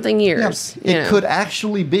 and something years. It could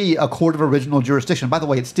actually be a court of original jurisdiction. By the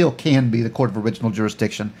way, it still can be the court of original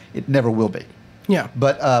jurisdiction. It never will be. Yeah.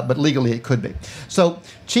 But legally it could be. So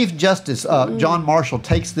Chief Justice John Marshall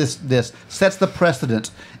takes this, sets the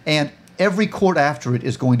precedent, and every court after it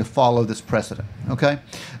is going to follow this precedent. Okay?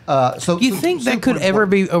 So You think that could ever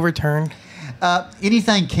be overturned?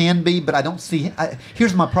 Anything can be, but I don't see.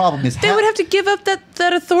 Here's my problem: is They would have to give up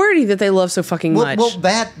that authority that they love so fucking much. Well,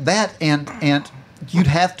 that and you'd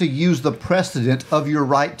have to use the precedent of your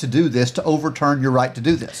right to do this to overturn your right to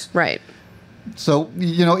do this. Right. So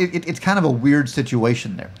it's kind of a weird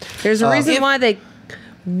situation there. There's a reason why they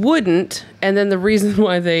wouldn't, and then the reason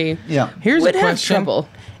why they Here's would a have question. trouble.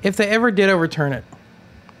 If they ever did overturn it,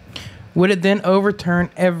 would it then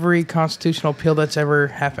overturn every constitutional appeal that's ever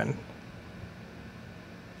happened?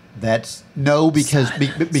 That's no, because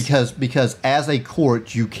as a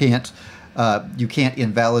court you can't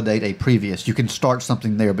invalidate a previous. You can start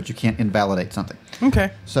something there, but you can't invalidate something.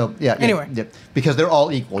 Okay. So Anyway. because they're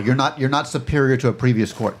all equal. You're not superior to a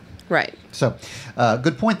previous court. Right. So,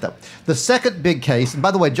 good point though. The second big case, and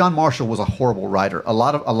by the way, John Marshall was a horrible writer. A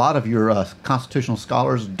lot of your constitutional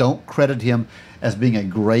scholars don't credit him as being a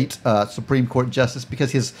great Supreme Court justice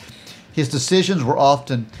because his decisions were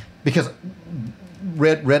often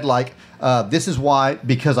read like this is why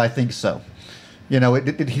because I think so. He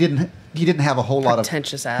didn't have a whole lot of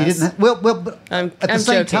pretentious ass. He didn't. But I'm at the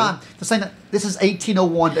same joking. time, this is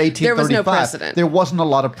 1801 to 1835. There was no precedent. There wasn't a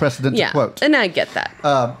lot of precedent to quote. And I get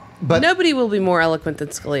that. But nobody will be more eloquent than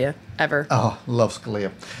Scalia ever. Oh, love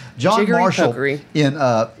Scalia. John Jiggery Marshall pokery. in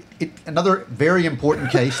another very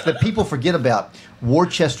important case that people forget about,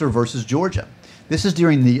 Worcester versus Georgia. This is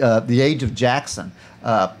during the age of Jackson.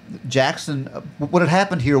 What had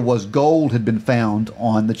happened here was gold had been found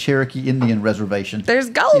on the Cherokee Indian Reservation.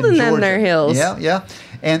 There's gold in them there hills. Yeah.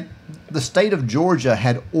 And the state of Georgia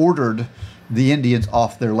had ordered the Indians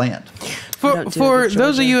off their land. For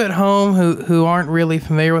those of you at home who aren't really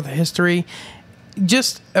familiar with the history,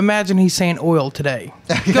 just imagine he's saying oil today.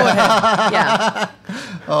 Go ahead. Yeah.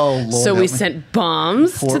 Oh, Lord. So we sent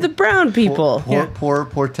bombs to the brown people.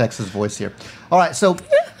 Poor Texas voice here. All right, so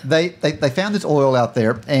they found this oil out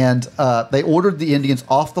there, and they ordered the Indians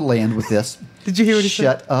off the land with this. Did you hear what he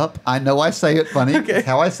said? Shut up. I know I say it funny. Okay. It's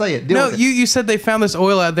how I say it. No, you said they found this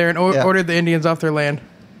oil out there and ordered the Indians off their land.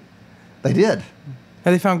 They did.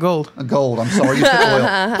 And they found gold. Gold. I'm sorry. You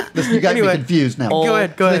said oil. Listen, you got me confused now. Go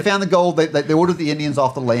ahead. So they found the gold. They ordered the Indians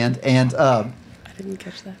off the land, and I didn't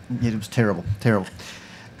catch that. it was terrible.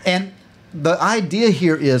 And the idea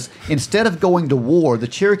here is, instead of going to war, the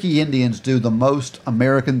Cherokee Indians do the most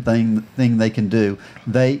American thing they can do.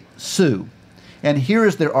 They sue. And here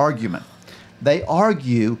is their argument. They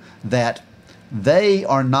argue that they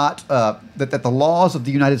are not, that the laws of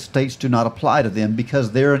the United States do not apply to them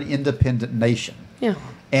because they're an independent nation. Yeah.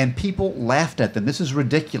 And people laughed at them. This is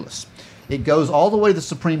ridiculous. It goes all the way to the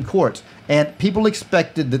Supreme Court, and people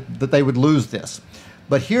expected that they would lose this.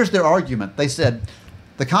 But here's their argument. They said,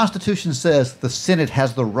 the Constitution says the Senate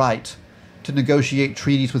has the right to negotiate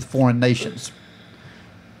treaties with foreign nations.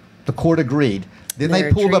 The court agreed. Then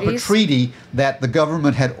they pulled up a treaty that the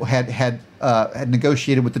government had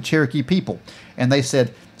negotiated with the Cherokee people. And they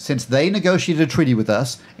said, since they negotiated a treaty with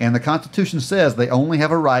us, and the Constitution says they only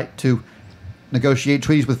have a right to negotiate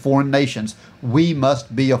treaties with foreign nations, we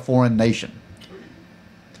must be a foreign nation.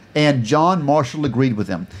 And John Marshall agreed with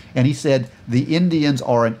them. And he said the Indians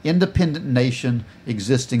are an independent nation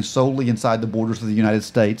existing solely inside the borders of the United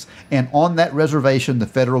States. And on that reservation, the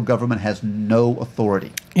federal government has no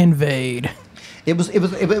authority. Invade. It was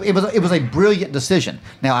a brilliant decision.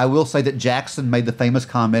 Now, I will say that Jackson made the famous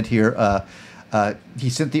comment here. He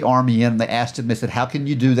sent the army in, and they asked him, they said, how can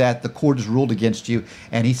you do that? The court has ruled against you.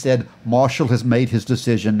 And he said, Marshall has made his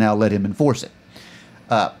decision, now let him enforce it.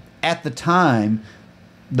 At the time,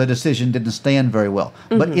 the decision didn't stand very well.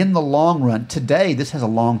 Mm-hmm. But in the long run, today, this has a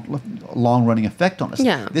long-running effect on us.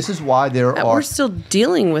 Yeah. This is why we're still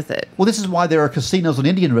dealing with it. Well, this is why there are casinos on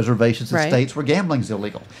Indian reservations in states where gambling's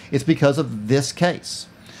illegal. It's because of this case.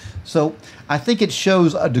 So I think it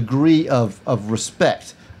shows a degree of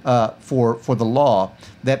respect for the law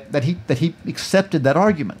that he accepted that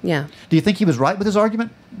argument. Yeah. Do you think he was right with his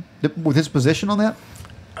argument, with his position on that?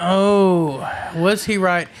 Oh, was he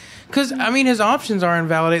right? Because, I mean, his options are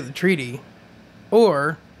invalidate the treaty,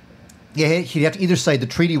 or... Yeah, he'd have to either say the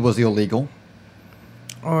treaty was illegal,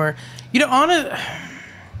 or, They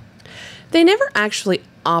never actually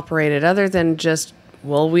operated, other than just,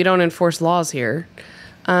 well, we don't enforce laws here.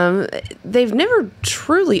 they've never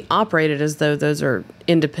truly operated as though those are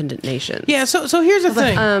independent nations. Yeah, so here's the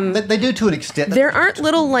thing. They do to an extent. There aren't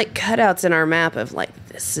little like cutouts in our map of like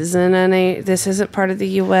this isn't part of the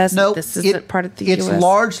U.S. No, this isn't part of the it's U.S.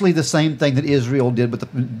 largely the same thing that Israel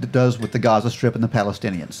does with the Gaza Strip and the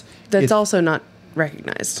Palestinians. That's also not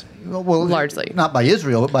recognized. Well, largely. Not by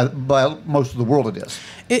Israel, but by most of the world it is.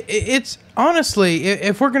 It's honestly,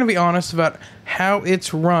 if we're going to be honest about how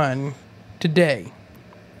it's run today,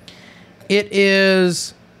 it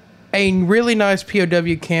is a really nice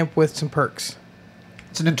POW camp with some perks.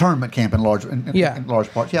 It's an internment camp in large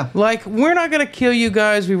parts. Yeah. Like, we're not going to kill you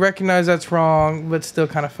guys. We recognize that's wrong, but still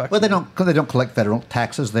kind of fuck. Well, they don't collect federal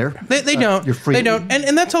taxes there. They don't. You're free. They don't.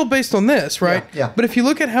 And that's all based on this, right? Yeah. But if you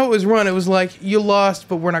look at how it was run, it was like, you lost,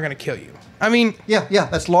 but we're not going to kill you. I mean... Yeah,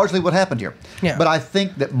 that's largely what happened here. Yeah. But I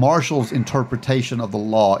think that Marshall's interpretation of the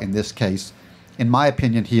law in this case, in my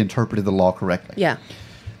opinion, he interpreted the law correctly. Yeah.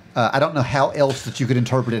 I don't know how else that you could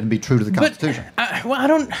interpret it and be true to the Constitution.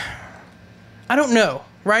 I don't know,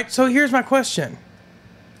 right? So here's my question.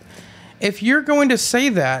 If you're going to say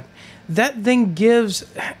that, that then gives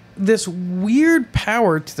this weird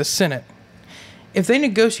power to the Senate. If they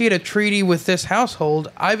negotiate a treaty with this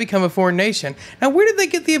household, I become a foreign nation. Now, where did they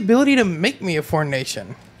get the ability to make me a foreign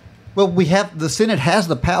nation? Well, the Senate has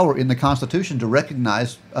the power in the Constitution to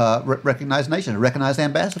recognize nations, recognize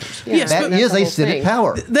ambassadors. Yeah, that is a Senate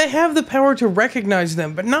power. They have the power to recognize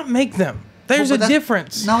them, but not make them. There's a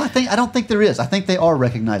difference. No, I don't think there is. I think they are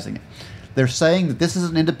recognizing it. They're saying that this is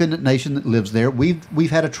an independent nation that lives there.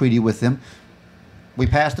 We've had a treaty with them. We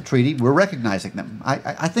passed the treaty. We're recognizing them.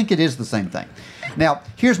 I think it is the same thing. Now,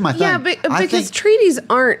 here's my thing. Yeah, because treaties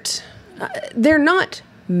aren't. They're not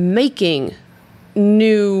making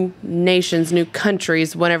new nations, new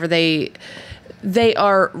countries whenever they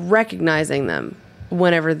are recognizing them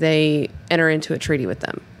whenever they enter into a treaty with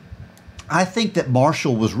them. I think that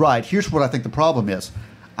Marshall was right. Here's what I think the problem is.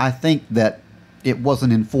 I think that it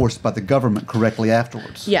wasn't enforced by the government correctly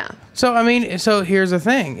afterwards. Yeah. So, I mean, so here's the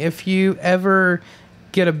thing. If you ever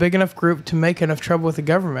get a big enough group to make enough trouble with the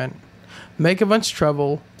government, make a bunch of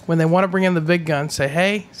trouble, when they want to bring in the big guns, say,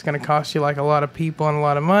 hey, it's going to cost you like a lot of people and a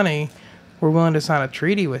lot of money. We're willing to sign a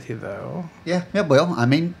treaty with you, though. Yeah, well, I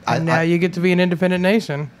mean... now you get to be an independent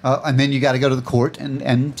nation. And then you got to go to the court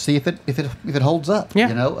and see if it holds up. Yeah.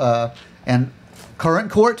 You know, and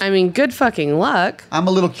current court... I mean, good fucking luck. I'm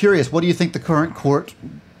a little curious. What do you think the current court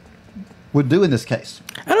would do in this case?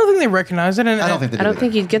 I don't think they recognize it. And I don't think they do. I don't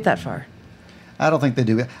think you'd get that far. I don't think they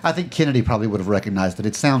do. I think Kennedy probably would have recognized it.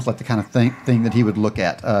 It sounds like the kind of thing that he would look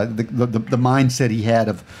at. The mindset he had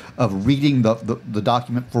of reading the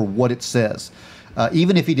document for what it says.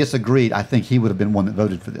 Even if he disagreed, I think he would have been one that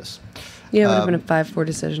voted for this. Yeah, it would have been a 5-4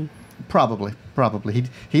 decision. Probably.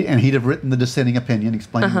 He'd have written the dissenting opinion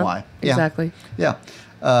explaining why. Yeah. Exactly. Yeah.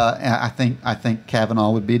 I think Kavanaugh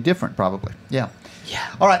would be different, probably. Yeah.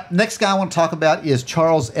 Yeah. All right. Next guy I want to talk about is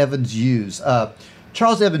Charles Evans Hughes.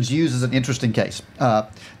 Charles Evans Hughes is an interesting case.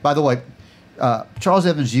 By the way, Charles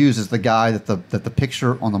Evans Hughes is the guy that the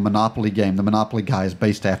picture on the Monopoly game, the Monopoly guy, is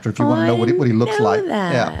based after. If you want to know what he looks like,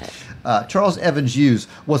 that. yeah. Charles Evans Hughes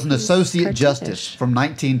was an associate cartoonish. justice from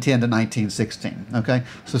 1910 to 1916. Okay,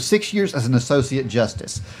 so 6 years as an associate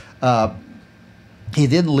justice. He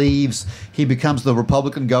then leaves. He becomes the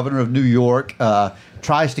Republican governor of New York.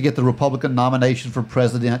 Tries to get the Republican nomination for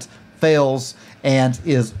president. Fails, and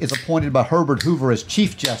is appointed by Herbert Hoover as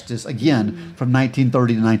Chief Justice again from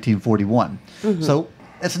 1930 to 1941. So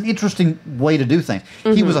that's an interesting way to do things.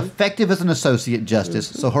 He was effective as an associate justice,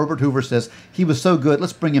 so Herbert Hoover says he was so good,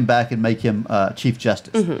 let's bring him back and make him Chief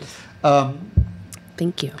Justice.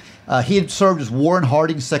 Thank you. He had served as Warren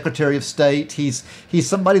Harding's Secretary of State. He's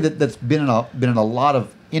somebody that's been in a lot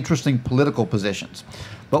of interesting political positions.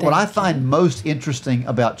 But what I find most interesting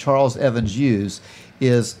about Charles Evans Hughes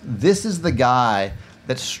is this is the guy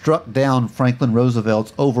that struck down Franklin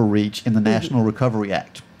Roosevelt's overreach in the National Recovery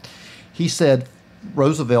Act. He said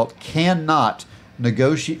Roosevelt cannot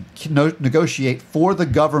negotiate for the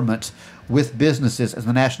government with businesses as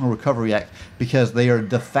the National Recovery Act because they are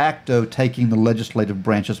de facto taking the legislative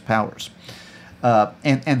branch's powers.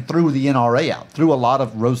 And threw the NRA out, threw a lot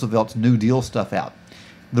of Roosevelt's New Deal stuff out.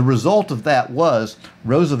 The result of that was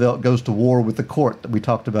Roosevelt goes to war with the court that we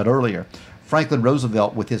talked about earlier. Franklin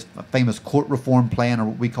Roosevelt, with his famous court reform plan, or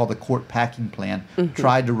what we call the court packing plan,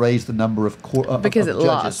 tried to raise the number of because of it judges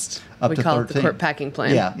lost. up We to call 13. it the court packing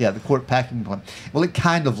plan. Yeah, the court packing plan. Well, it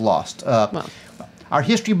kind of lost. Our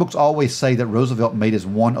history books always say that Roosevelt made his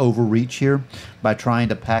one overreach here by trying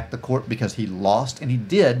to pack the court because he lost, and he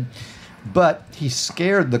did, but he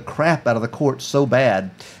scared the crap out of the court so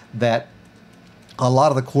bad that a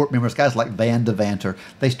lot of the court members, guys like Van Devanter,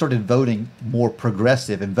 they started voting more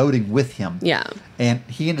progressive and voting with him. Yeah. And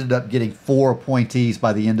he ended up getting 4 appointees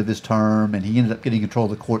by the end of his term, and he ended up getting control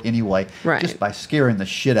of the court anyway, Right. just by scaring the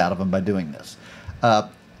shit out of them by doing this.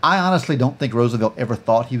 I honestly don't think Roosevelt ever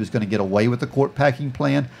thought he was going to get away with the court packing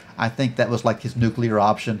plan. I think that was like his nuclear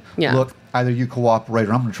option. Yeah. Look, either you cooperate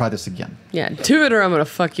or I'm going to try this again. Yeah, do it or I'm going to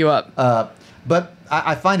fuck you up. But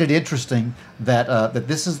I find it interesting that that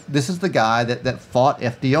this is the guy that fought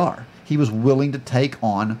FDR. He was willing to take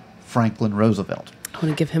on Franklin Roosevelt. I want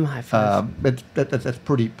to give him a high five. That's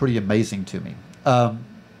pretty amazing to me.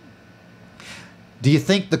 Do you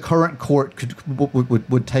think the current court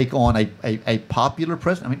would take on a popular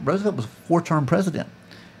president? I mean, Roosevelt was a 4-term president.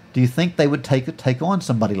 Do you think they would take on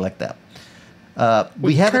somebody like that?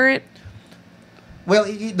 We have current. Well,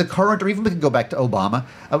 the current, or even we can go back to Obama.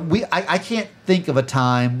 I can't think of a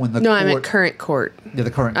time when the No, court, I meant current court. Yeah,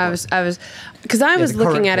 the current. I Court. was because I was the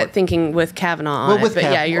current looking at court. it thinking with Kavanaugh on Well, it, with but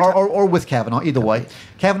yeah, you're or with Kavanaugh, either way.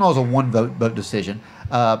 Kavanaugh is a one-vote decision,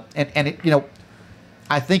 and it,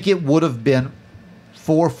 I think it would have been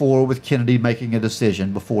 4-4 with Kennedy making a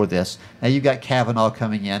decision before this. Now you've got Kavanaugh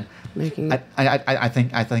coming in. making. I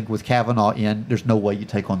think with Kavanaugh in, there's no way you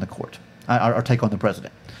take on the court or take on the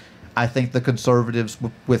president. I think the conservatives,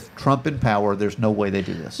 with Trump in power, there's no way they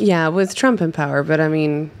do this. Yeah, with Trump in power, but I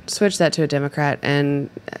mean, switch that to a Democrat and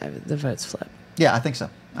the votes flip. Yeah, I think so.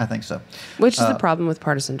 I think so. Which is the problem with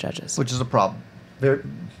partisan judges. Which is a problem. Very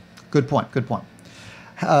good point. Good point.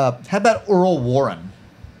 How about Earl Warren?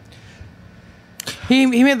 He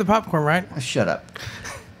made the popcorn, right? Shut up.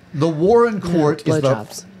 The Warren Court is the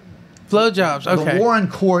Blowjobs. Blowjobs. Okay. The Warren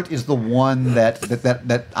Court is the one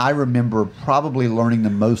that I remember probably learning the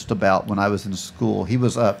most about when I was in school. He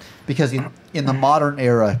was because in the modern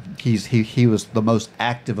era he was the most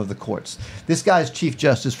active of the courts. This guy's Chief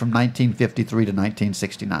Justice from 1953 to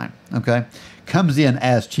 1969. Okay, comes in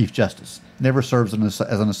as Chief Justice, never serves as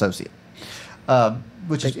an associate,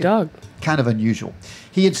 which Big is dog. kind of unusual.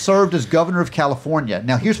 He had served as governor of California.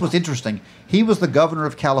 Now here's what's interesting: he was the governor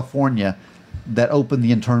of California that opened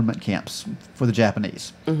the internment camps for the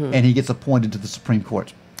Japanese, and he gets appointed to the Supreme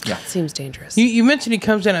Court. Yeah, Seems dangerous. You mentioned he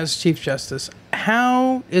comes in as Chief Justice.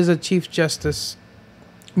 How is a Chief Justice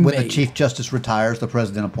when the made? Chief Justice retires, the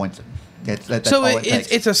president appoints him. That's So all it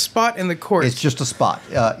takes. it's a spot in the court. It's just a spot.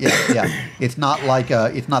 Yeah. It's not like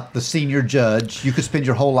it's not the senior judge. You could spend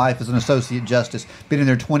your whole life as an associate justice, been in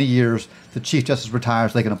there 20 years. The Chief Justice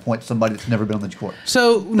retires, they can appoint somebody that's never been on the court.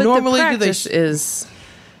 so but normally the do they? practice is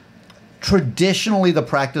Traditionally, the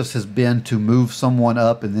practice has been to move someone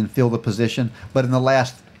up and then fill the position, but in the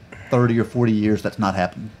last 30 or 40 years, that's not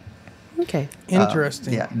happened. okay.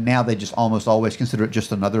 Interesting. Yeah, now they just almost always consider it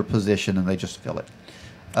just another position and they just fill it.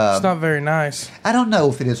 It's not very nice. I don't know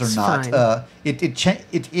if it is or It's not. fine.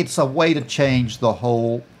 It's a way to change the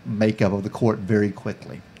whole makeup of the court very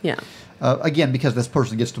quickly. Yeah. Again, because this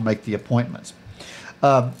person gets to make the appointments.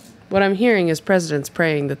 What I'm hearing is presidents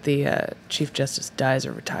praying that the Chief Justice dies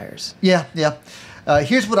or retires. Yeah.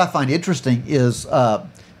 Here's what I find interesting is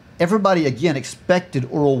everybody, again, expected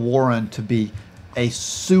Earl Warren to be a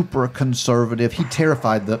super conservative. He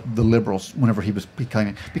terrified the liberals whenever he was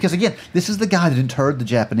becoming... Because, again, this is the guy that interred the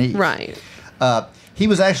Japanese. Right. He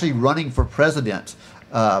was actually running for president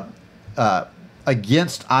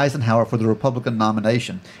against Eisenhower for the Republican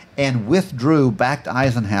nomination and withdrew, backed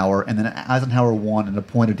Eisenhower, and then Eisenhower won and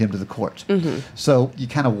appointed him to the court. So you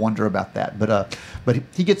kind of wonder about that. But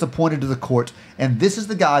he gets appointed to the court, and this is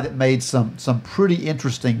the guy that made some pretty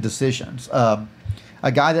interesting decisions.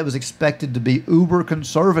 A guy that was expected to be uber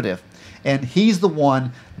conservative. And he's the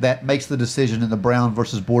one that makes the decision in the Brown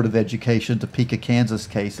versus Board of Education, Topeka, Kansas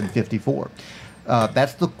case in '54.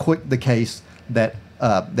 That's the case that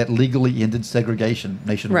legally ended segregation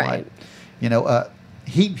nationwide. Right.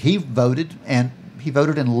 He voted and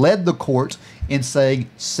led the court in saying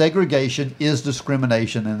segregation is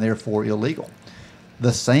discrimination and therefore illegal.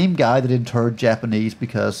 The same guy that interred Japanese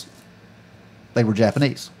because they were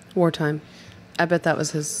Japanese. Wartime. I bet that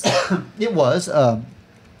was his. It was.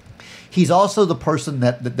 He's also the person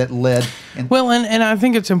that led. Well, and I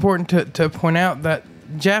think it's important to point out that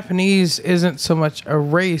Japanese isn't so much a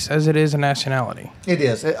race as it is a nationality. It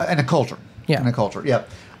is, and a culture. Yeah. And a culture, yeah.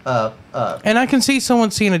 And I can see someone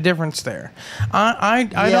seeing a difference there. I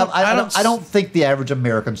don't think the average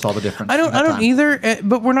American saw the difference. I in that don't time. either.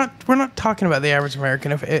 But we're not talking about the average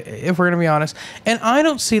American if we're going to be honest. And I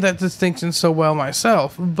don't see that distinction so well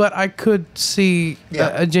myself. But I could see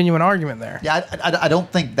a genuine argument there. Yeah, I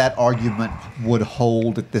don't think that argument would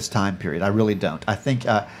hold at this time period. I really don't. I think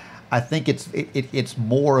it's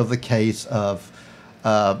more of the case of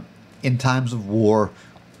in times of war,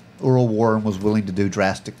 Earl Warren was willing to do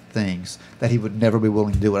drastic things that he would never be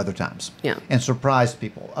willing to do at other times. Yeah. And surprise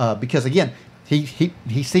people. Because, again,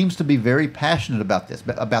 he seems to be very passionate about this,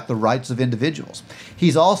 about the rights of individuals.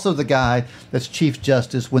 He's also the guy that's Chief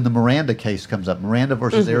Justice when the Miranda case comes up, Miranda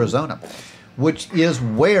versus Arizona, which is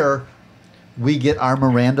where we get our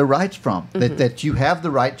Miranda rights from, that you have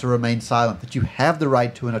the right to remain silent, that you have the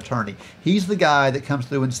right to an attorney. He's the guy that comes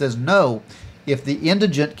through and says, no, if the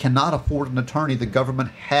indigent cannot afford an attorney, the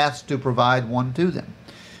government has to provide one to them.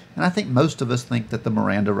 And I think most of us think that the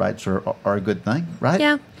Miranda rights are a good thing, right?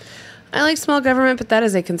 Yeah. I like small government, but that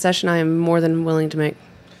is a concession I am more than willing to make.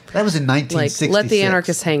 That was in 1966. Like, let the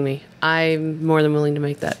anarchists hang me. I'm more than willing to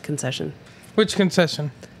make that concession. Which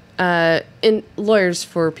concession? In lawyers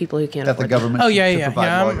for people who can't That afford the government Oh, should- yeah, should yeah. provide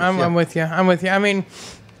Yeah, lawyers. I'm with you. I'm with you. I mean,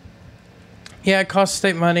 yeah, it costs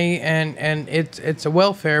state money, and it's a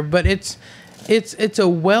welfare, but it's a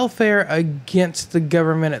welfare against the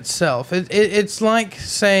government itself. It's like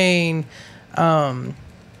saying, I'm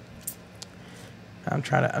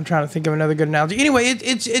trying to think of another good analogy. Anyway,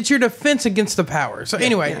 it's your defense against the power. So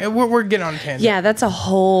anyway, yeah. we're getting on a tangent. Yeah, that's a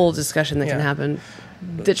whole discussion that can Yeah. happen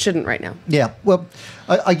that shouldn't right now. Yeah, well,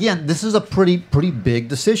 again, this is a pretty big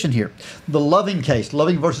decision here. The Loving case,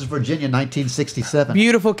 Loving versus Virginia, 1967.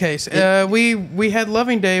 Beautiful case. We had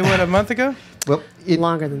Loving Day, what, a month ago? Well,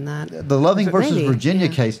 Longer than that. the Loving Was it versus maybe? Virginia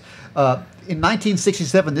Yeah. case, in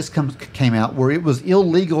 1967, this came out where it was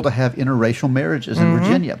illegal to have interracial marriages in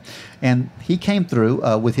Virginia. And he came through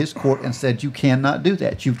with his court and said, you cannot do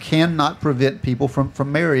that. You cannot prevent people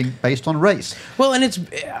from marrying based on race. Well, and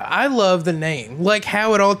I love the name, like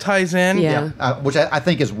how it all ties in. Yeah. Which I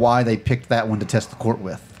think is why they picked that one to test the court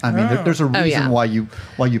with. I mean, there's a reason yeah. why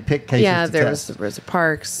you pick cases Yeah, to there test. was Rosa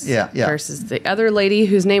Parks Yeah. versus the other lady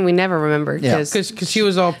whose name we never remember Yeah. because Because she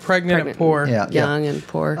was all pregnant and poor. Yeah. young and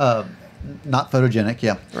poor. Not photogenic,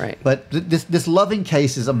 yeah. Right. But this Loving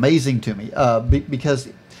case is amazing to me because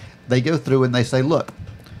they go through and they say, look,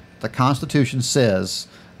 the Constitution says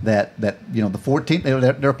that the 14th,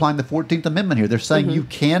 they're applying the 14th Amendment here. They're saying you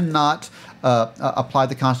cannot apply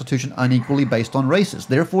the Constitution unequally based on races.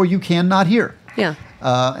 Therefore, you cannot here. Yeah.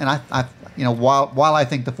 And I while I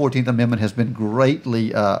think the 14th Amendment has been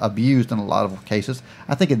greatly abused in a lot of cases,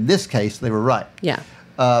 I think in this case they were right. Yeah.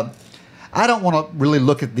 I don't want to really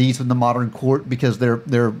look at these in the modern court because they're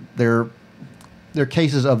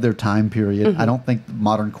cases of their time period. I don't think the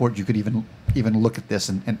modern court you could even look at this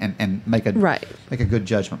and make a good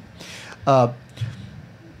judgment.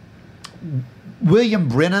 William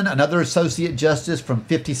Brennan, another associate justice from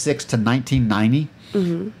 56 to 1990.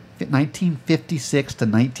 1956 to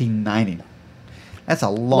 1990. That's a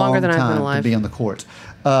long than I've been time to alive. be on the court.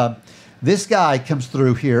 This guy comes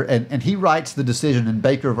through here, and he writes the decision in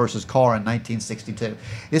Baker versus Carr in 1962.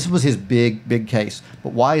 This was his big case.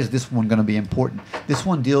 But why is this one going to be important? This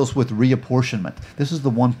one deals with reapportionment. This is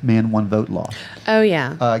the one man, one vote law. Oh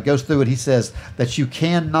yeah. Goes through it. He says that you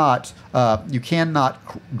cannot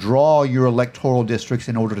draw your electoral districts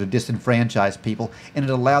in order to disenfranchise people, and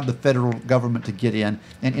it allowed the federal government to get in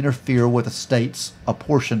and interfere with a state's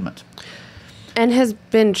apportionment. And has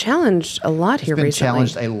been challenged a lot here It's been recently.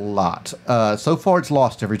 challenged a lot. So far, it's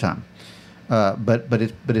lost every time, but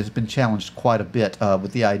it's been challenged quite a bit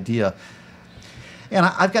with the idea. And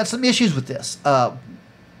I've got some issues with this. I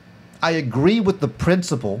agree with the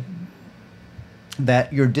principle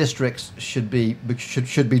that your districts should be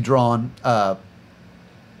drawn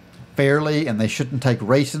fairly, and they shouldn't take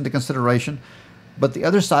race into consideration. But the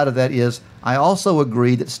other side of that is, I also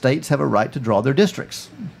agree that states have a right to draw their districts.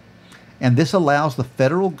 And this allows the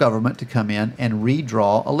federal government to come in and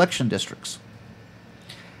redraw election districts.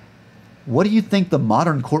 What do you think the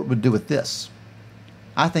modern court would do with this?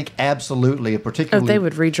 I think absolutely, particularly. they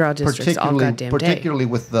would redraw districts all goddamn day. Particularly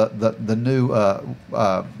with the new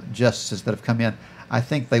justices that have come in, I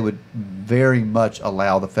think they would very much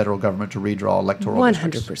allow the federal government to redraw electoral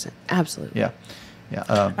districts. 100%. Absolutely.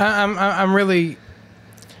 Yeah. I'm really.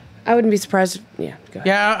 I wouldn't be surprised. Yeah. Go ahead.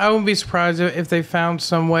 Yeah, I wouldn't be surprised if they found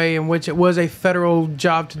some way in which it was a federal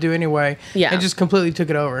job to do anyway. Yeah. And just completely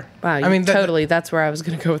took it over. Wow. I mean, totally. That's where I was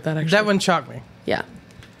going to go with that. Actually, That one shocked me. Yeah.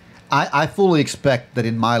 I fully expect that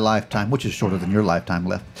in my lifetime, which is shorter than your lifetime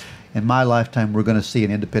left, in my lifetime, we're going to see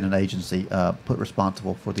an independent agency put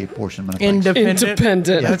responsible for the apportionment of things. Independent.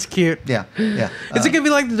 Yeah. That's cute. Yeah. Is it going to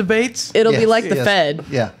be like the debates? It'll be Yes, like the yes. Fed.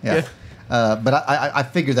 Yeah. But I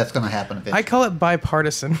figure that's going to happen eventually. I call it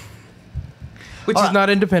bipartisan, which All is right. not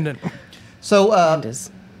independent. So It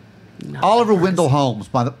is not Oliver bipartisan. Wendell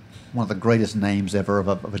Holmes, one of the greatest names ever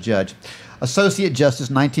of a judge. Associate Justice,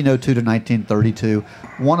 1902 to 1932.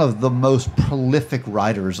 One of the most prolific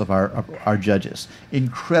writers of our judges.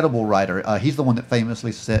 Incredible writer. He's the one that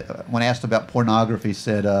famously said, when asked about pornography,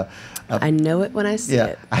 said, I know it when I see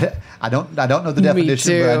it. I don't know the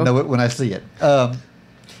definition, but I know it when I see it.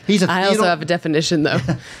 I also have a definition, though.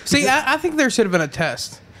 See, I think there should have been a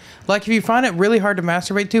test. Like, if you find it really hard to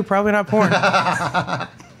masturbate to, probably not porn.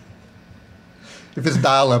 If it's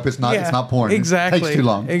dial-up, it's not porn. Exactly. It takes too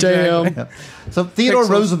long. Exactly. Damn. Yeah. So Theodore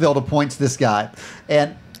Roosevelt appoints this guy,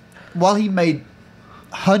 and while he made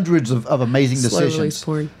hundreds of amazing Slow release decisions,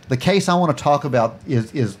 porn. the case I want to talk about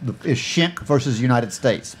is Schenck versus United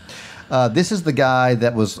States. This is the guy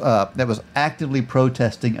that was actively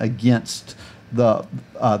protesting against the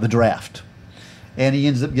draft, and he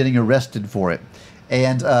ends up getting arrested for it.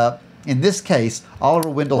 And in this case, Oliver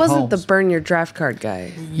Wendell Holmes Wasn't the burn your draft card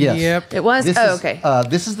guy? Yes. Yep. It was? Okay.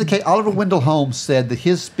 This is the case. Oliver Wendell Holmes said that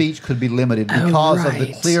his speech could be limited because of the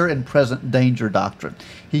right. clear and present danger doctrine.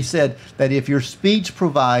 He said that if your speech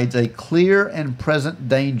provides a clear and present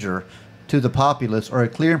danger to the populace or a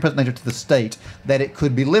clear and present danger to the state, that it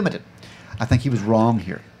could be limited. I think he was wrong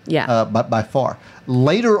here. Yeah. By far.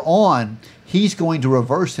 Later on, he's going to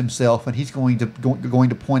reverse himself, and he's going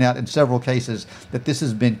to point out in several cases that this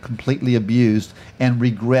has been completely abused and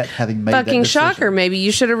regret having made that Fucking decision. shocker. Maybe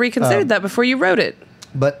you should have reconsidered that before you wrote it.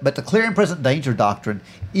 But the clear and present danger doctrine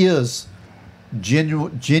is generally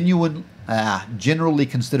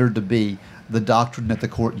considered to be the doctrine that the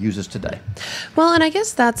court uses today. Well, and I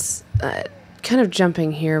guess that's kind of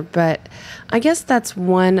jumping here, but I guess that's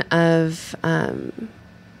one of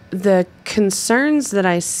the concerns that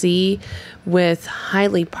I see with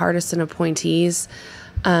highly partisan appointees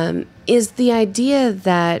is the idea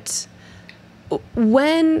that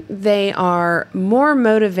when they are more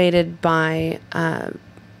motivated by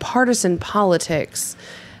partisan politics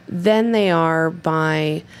than they are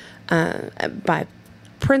by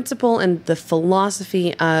principle and the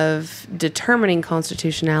philosophy of determining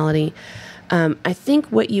constitutionality, I think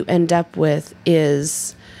what you end up with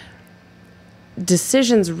is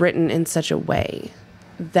decisions written in such a way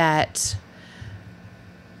that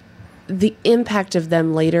the impact of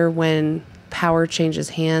them later when power changes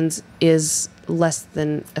hands is less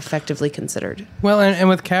than effectively considered. Well, and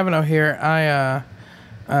with Kavanaugh here, I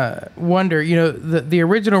wonder, the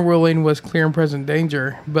original ruling was clear and present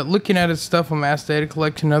danger, but looking at his stuff on mass data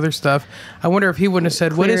collection and other stuff, I wonder if he wouldn't have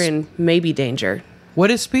said, Clear and maybe danger. What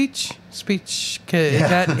is speech? Speech,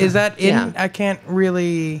 is that in? Yeah. I can't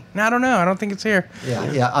really. I don't know. I don't think it's here.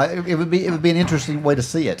 It would be an interesting way to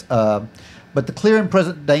see it. But the clear and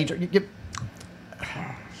present danger.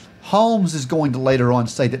 Holmes is going to later on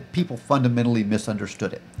say that people fundamentally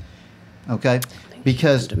misunderstood it. Okay,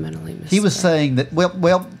 because he was saying that.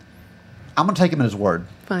 Well, I'm going to take him at his word.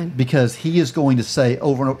 Fine. Because he is going to say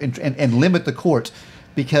over and over and limit the court,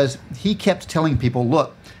 because he kept telling people,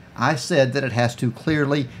 look, I said that it has to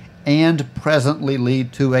clearly and presently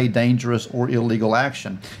lead to a dangerous or illegal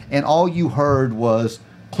action. And all you heard was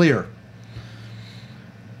clear.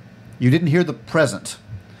 You didn't hear the present.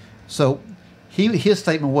 So his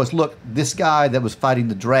statement was, look, this guy that was fighting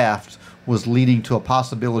the draft was leading to a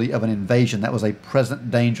possibility of an invasion. That was a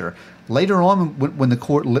present danger. Later on, when the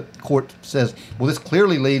court says, well, this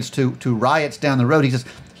clearly leads to riots down the road,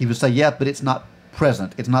 he would say, yeah, but it's not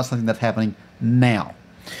present. It's not something that's happening now.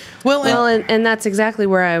 Well, and that's exactly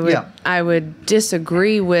where I would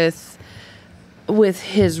disagree with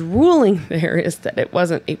his ruling there, is that it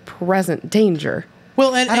wasn't a present danger.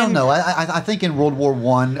 Well, and I don't know. I think in World War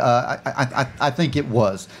I think it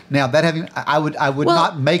was. Now that having, I would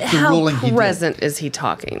not make the ruling. How present is he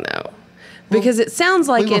talking though? Because it sounds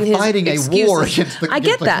like we were in his fighting excuses, a war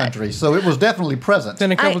against the country, so it was definitely present.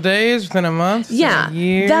 Within a couple of days, within a month, yeah, a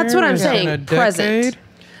year, that's what I'm within saying. a Present,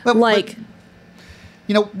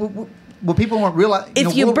 But people weren't realizing.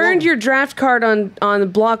 If you burned your draft card on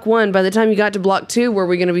block 1, by the time you got to block 2, were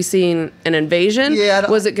we going to be seeing an invasion? Yeah,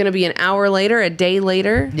 was it going to be an hour later, a day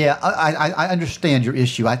later? Yeah, I understand your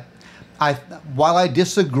issue. While I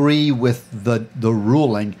disagree with the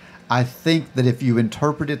ruling, I think that if you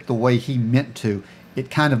interpret it the way he meant to,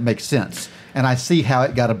 it kind of makes sense, and I see how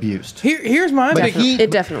it got abused. Here's my big.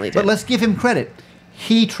 It definitely did. But let's give him credit.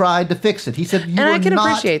 He tried to fix it. He said,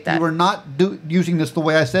 appreciate that. You were not using this the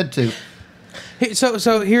way I said to.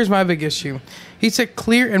 So here's my big issue. He said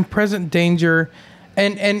clear and present danger,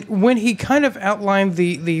 and when he kind of outlined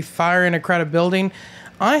the fire in a crowded building,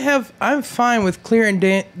 I'm fine with clear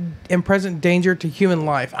and present danger to human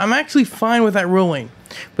life. I'm actually fine with that ruling,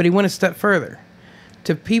 but he went a step further.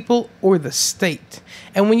 to people or the state.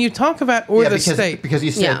 And when you talk about state, because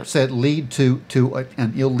you said lead to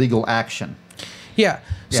an illegal action. Yeah.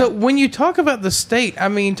 So when you talk about the state, I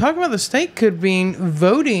mean, talking about the state could mean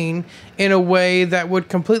voting in a way that would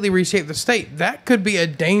completely reshape the state. That could be a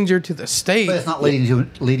danger to the state. But it's not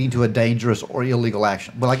leading to a dangerous or illegal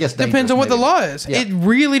action. Well, I guess depends on what the law is. Yeah. It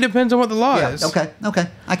really depends on what the law is. Okay.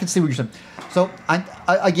 I can see what you're saying. So I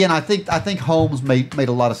think Holmes made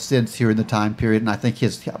a lot of sense here in the time period, and I think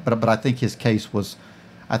his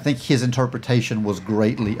interpretation was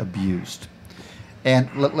greatly abused. And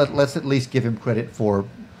let's at least give him credit for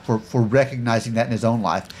recognizing that in his own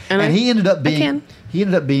life. And he ended up being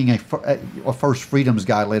a first freedoms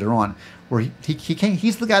guy later on, where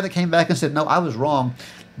he's the guy that came back and said, no, I was wrong.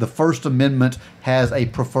 The First Amendment has a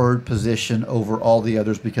preferred position over all the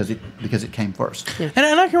others because it came first. Yeah.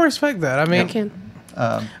 And I can respect that. I mean,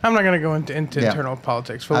 I'm not going to go into internal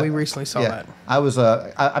politics, but we recently saw that.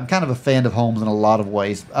 I'm kind of a fan of Holmes in a lot of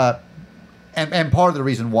ways. And part of the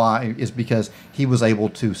reason why is because he was able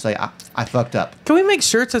to say, I fucked up. Can we make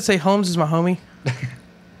shirts that say Holmes is my homie?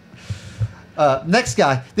 Next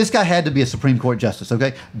guy. This guy had to be a Supreme Court justice,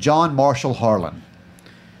 okay? John Marshall Harlan.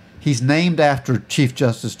 He's named after Chief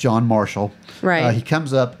Justice John Marshall. Right. He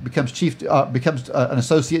becomes an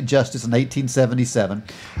associate justice in 1877.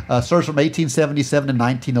 Serves from 1877 to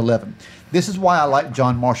 1911. This is why I like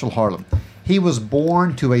John Marshall Harlan. He was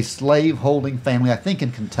born to a slave-holding family, I think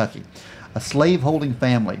in Kentucky. A slave-holding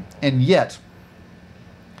family. And yet,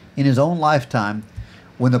 in his own lifetime,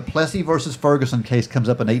 when the Plessy versus Ferguson case comes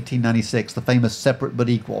up in 1896, the famous separate but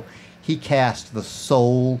equal, he cast the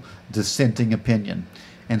sole dissenting opinion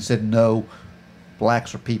and said, no,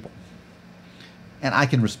 blacks are people. And I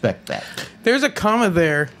can respect that. There's a comma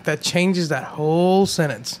there that changes that whole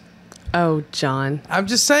sentence. Oh, John. I'm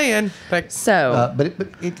just saying. But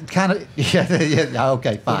it kind of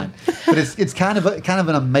okay, fine. But it's kind of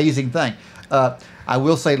an amazing thing. I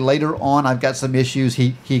will say later on, I've got some issues.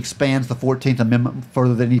 He expands the 14th Amendment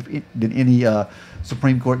further than any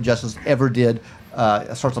Supreme Court justice ever did.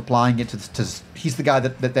 Starts applying it to he's the guy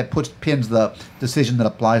that pins the decision that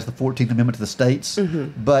applies the 14th Amendment to the states.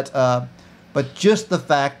 Mm-hmm. But just the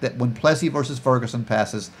fact that when Plessy versus Ferguson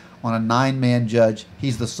passes on a 9-man judge,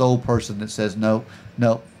 he's the sole person that says, no,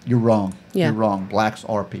 you're wrong. Yeah. You're wrong. Blacks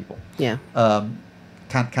are people. Yeah.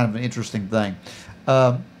 Kind of an interesting thing.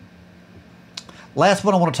 Last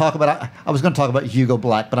one I want to talk about, I was going to talk about Hugo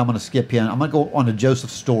Black, but I'm going to skip him. I'm going to go on to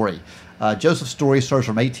Joseph Story. Joseph Story serves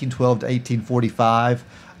from 1812 to 1845.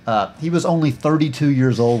 He was only 32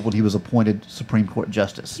 years old when he was appointed Supreme Court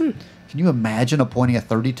Justice. Can you imagine appointing a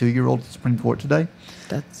 32-year-old to the Supreme Court today?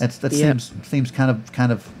 That seems kind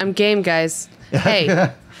of. I'm game, guys.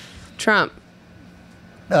 Hey, Trump,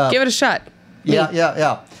 give it a shot.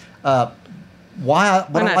 Yeah. What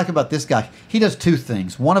I like about this guy, he does two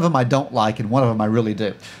things. One of them I don't like, and one of them I really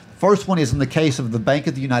do. First one is in the case of the Bank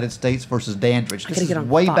of the United States versus Dandridge. This is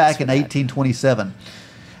way back in 1827.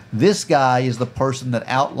 This guy is the person that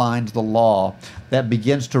outlines the law that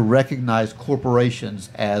begins to recognize corporations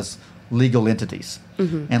as legal entities,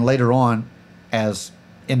 and later on as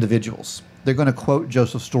individuals. They're going to quote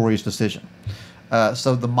Joseph Story's decision.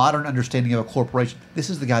 So the modern understanding of a corporation, this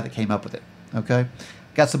is the guy that came up with it. Okay?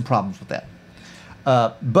 Got some problems with that.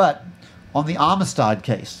 But on the Amistad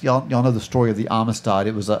case, y'all know the story of the Amistad.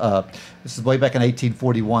 It was this is way back in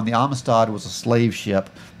 1841. The Amistad was a slave ship.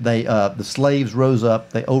 The slaves rose up.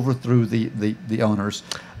 They overthrew the owners.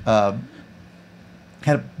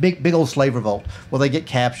 Had a big old slave revolt. Well, they get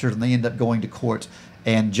captured and they end up going to court.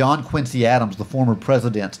 And John Quincy Adams, the former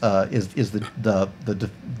president, is the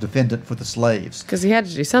defendant for the slaves. Because he had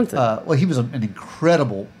to do something. Well, he was an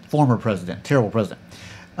incredible former president, terrible president.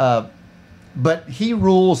 But he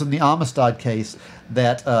rules in the Amistad case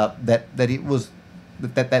that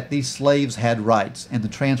these slaves had rights, and the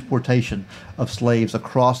transportation of slaves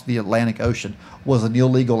across the Atlantic Ocean was an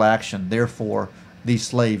illegal action. Therefore, these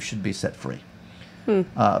slaves should be set free.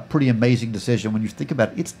 Pretty amazing decision when you think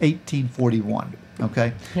about it. It's 1841.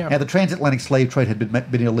 Okay, Now the transatlantic slave trade had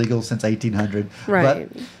been illegal since 1800, right?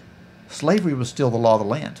 But slavery was still the law of the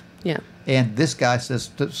land. Yeah, and this guy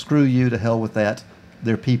says, "Screw you, to hell with that.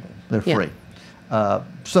 They're people. They're free."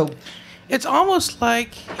 So it's almost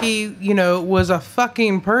like he, was a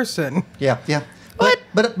fucking person. Yeah. What?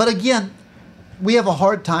 But again, we have a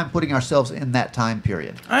hard time putting ourselves in that time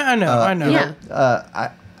period. I know.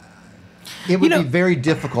 Yeah. It would be very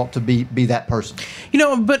difficult to be that person.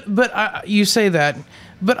 But you say that,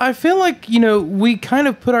 but I feel like, we kind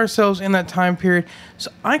of put ourselves in that time period.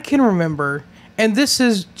 So I can remember, and this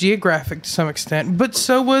is geographic to some extent, but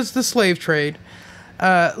so was the slave trade.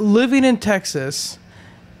 Living in Texas,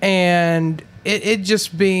 and it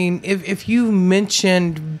just being, if you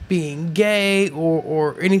mentioned being gay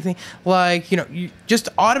or anything, like, you just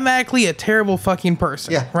automatically a terrible fucking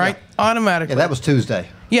person. Yeah, right? yeah. Automatically. Yeah, that was Tuesday.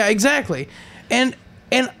 Yeah, exactly. And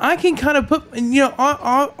I can kind of put,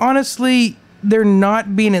 honestly, they're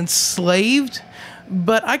not being enslaved,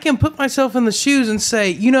 but I can put myself in the shoes and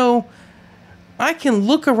say, I can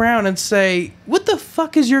look around and say, what the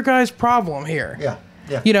fuck is your guys' problem here? Yeah.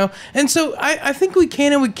 Yeah. And so I think we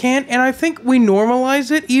can and we can't, and I think we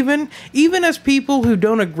normalize it even as people who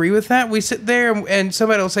don't agree with that. We sit there and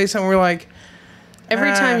somebody will say something, we're like,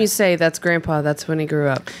 Every time you say that's grandpa, that's when he grew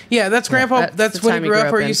up. yeah, that's grandpa, that's the when he time grew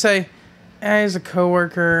up, or in. you say, he's a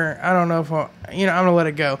coworker, I don't know if I'm gonna let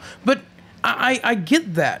it go. But I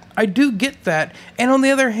get that. I do get that. And on the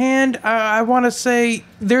other hand, I want to say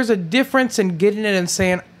there's a difference in getting it and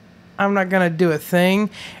saying, I'm not going to do a thing,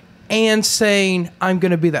 and saying, I'm going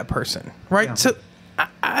to be that person. Right? Yeah. So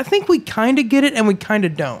I think we kind of get it and we kind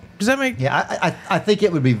of don't. Does that make... Yeah, I think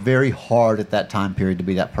it would be very hard at that time period to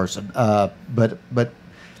be that person. But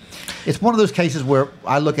it's one of those cases where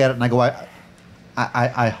I look at it and I go,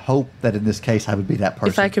 I hope that in this case I would be that person.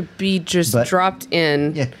 If I could be just dropped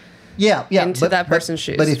in... Yeah. Into that person's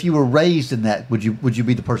shoes. But if you were raised in that, would you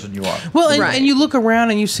be the person you are? Well, and you look around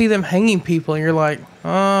and you see them hanging people, and you're like,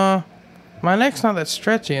 my neck's not that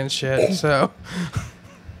stretchy and shit. So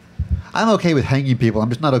I'm okay with hanging people. I'm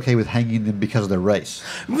just not okay with hanging them because of their race.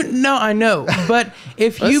 No, I know. But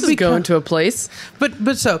if you be going to a place,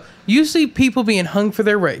 but so you see people being hung for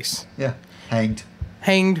their race. Yeah,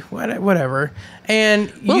 hanged, whatever.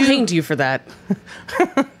 And we'll hang you for that.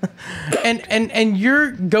 and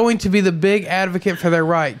you're going to be the big advocate for their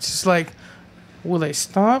rights. It's like, will they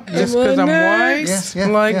stop just because I'm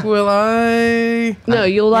white? Will I? No,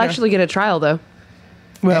 you'll actually get a trial though.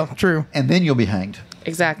 Well, true. And then you'll be hanged.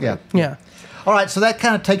 Exactly. Yeah. All right, so that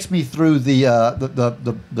kind of takes me through the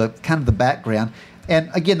kind of the background. And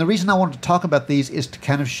again, the reason I wanted to talk about these is to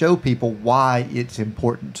kind of show people why it's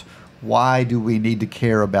important. Why do we need to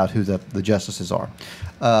care about who the justices are?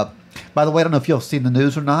 By the way, I don't know if you've seen the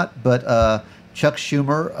news or not, but Chuck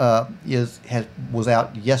Schumer was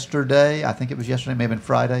out yesterday. I think it was yesterday, maybe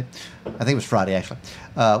Friday. I think it was Friday, actually.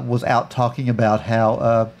 Was out talking about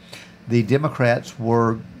how the Democrats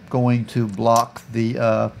were going to block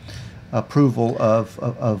the approval of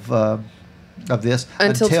this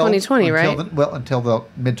until 2020, right? Until the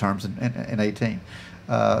midterms in 18.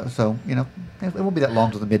 So, it won't be that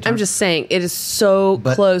long to the midterm. I'm just saying, it is so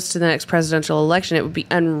close to the next presidential election, it would be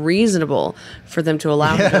unreasonable for them to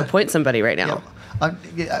allow him to appoint somebody right now.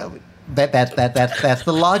 That's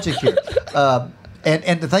the logic here.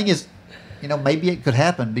 And the thing is, maybe it could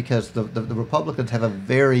happen because the Republicans have a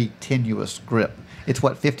very tenuous grip. It's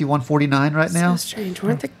what, 51-49 right now? So strange.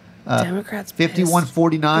 Weren't the Democrats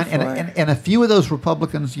 51-49, and a few of those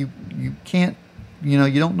Republicans you can't, you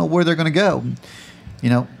don't know where they're going to go.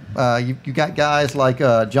 You got guys like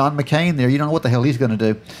John McCain there. You don't know what the hell he's going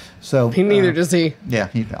to do. So neither does he. Yeah,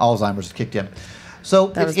 Alzheimer's kicked in.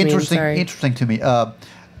 So it's interesting to me.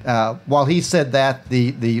 While he said that,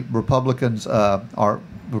 the Republicans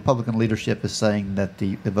Republican leadership is saying that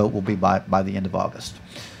the vote will be by the end of August.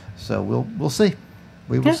 So we'll see.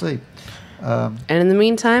 We will see. And in the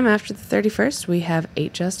meantime, after the 31st, we have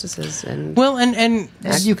 8 justices, and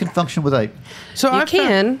you can function with 8. So you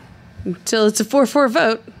can until it's a 4-4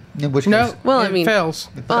 vote. In which case, it fails.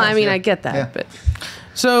 I get that, but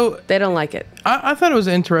so they don't like it. I thought it was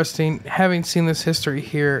interesting having seen this history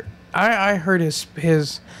here. I heard his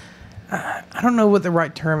I don't know what the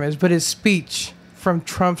right term is, but his speech from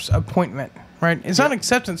Trump's appointment. Right, it's not an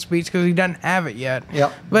acceptance speech because he doesn't have it yet.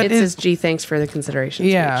 Yeah, but it's his "Gee, thanks for the consideration"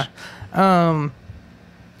 speech.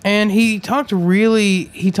 And he talked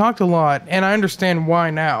a lot, and I understand why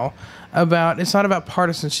now. It's not about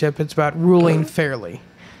partisanship; it's about ruling fairly.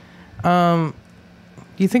 Do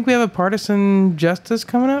you think we have a partisan justice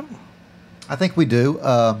coming up? I think we do,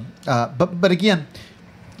 but again,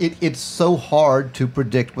 it's so hard to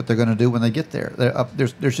predict what they're going to do when they get there.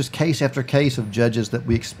 There's just case after case of judges that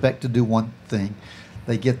we expect to do one thing.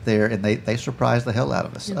 They get there and they surprise the hell out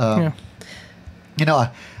of us.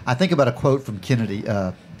 I think about a quote from Kennedy.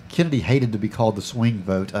 Kennedy hated to be called the swing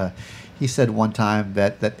vote. He said one time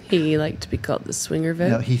that he liked to be called the swinger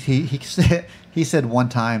vote. He said one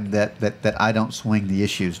time that I don't swing, the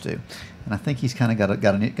issues do, and I think he's kind of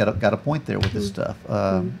got a point there with this stuff.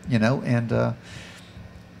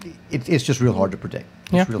 It's just real hard to predict.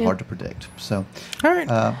 It's real hard to predict. So, all right,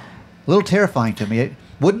 a little terrifying to me. It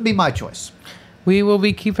wouldn't be my choice. We will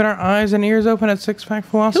be keeping our eyes and ears open at Six Pack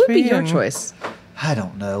Philosophy. Who would be your choice? I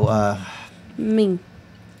don't know. Me.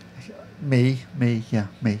 Me.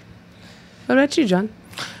 What about you, John?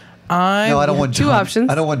 No, I don't want John. Two options.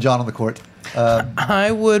 I don't want John on the court.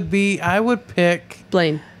 I would pick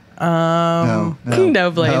Blaine. No,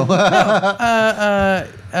 No, Blaine.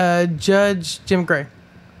 Judge Jim Gray.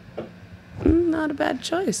 Not a bad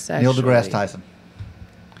choice, actually. Neil deGrasse Tyson.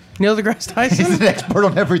 Neil deGrasse Tyson? He's an expert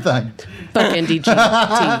on everything. Fuck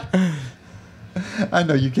NDGT. I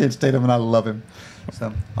know you can't state him, and I love him.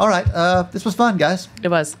 So, all right. This was fun, guys. It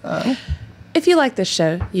was. If you like this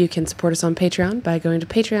show, you can support us on Patreon by going to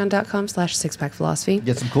patreon.com/sixpackphilosophy.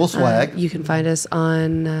 Get some cool swag. You can find us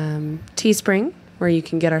on Teespring, where you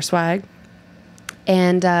can get our swag.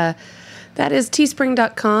 And that is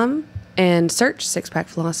teespring.com, and search Six Pack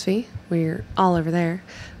Philosophy. We're all over there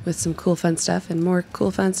with some cool, fun stuff, and more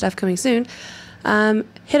cool, fun stuff coming soon.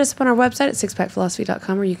 Hit us up on our website at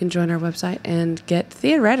sixpackphilosophy.com, where you can join our website and get,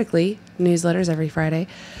 theoretically, newsletters every Friday.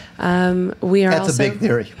 We are That's a big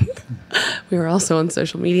theory. We are also on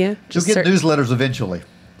social media. You'll get newsletters eventually.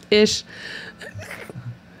 Ish.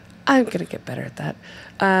 I'm going to get better at that.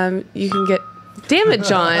 You can get... Damn it,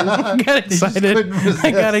 John. I got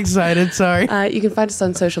excited. Sorry. You can find us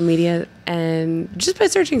on social media, and just by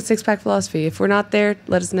searching Six Pack Philosophy. If we're not there,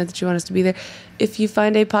 let us know that you want us to be there. If you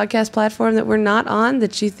find a podcast platform that we're not on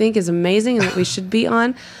that you think is amazing and that we should be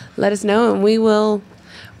on, let us know, and we will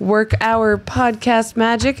work our podcast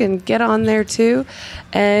magic and get on there too.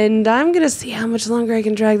 And I'm going to see how much longer I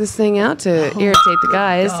can drag this thing out to irritate the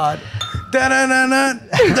guys. God.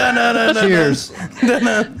 Da-da-da-da. Cheers.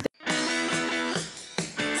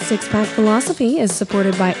 Six Pack Philosophy is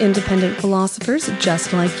supported by independent philosophers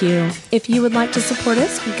just like you. If you would like to support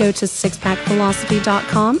us, go to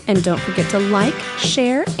sixpackphilosophy.com and don't forget to like,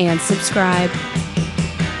 share, and subscribe.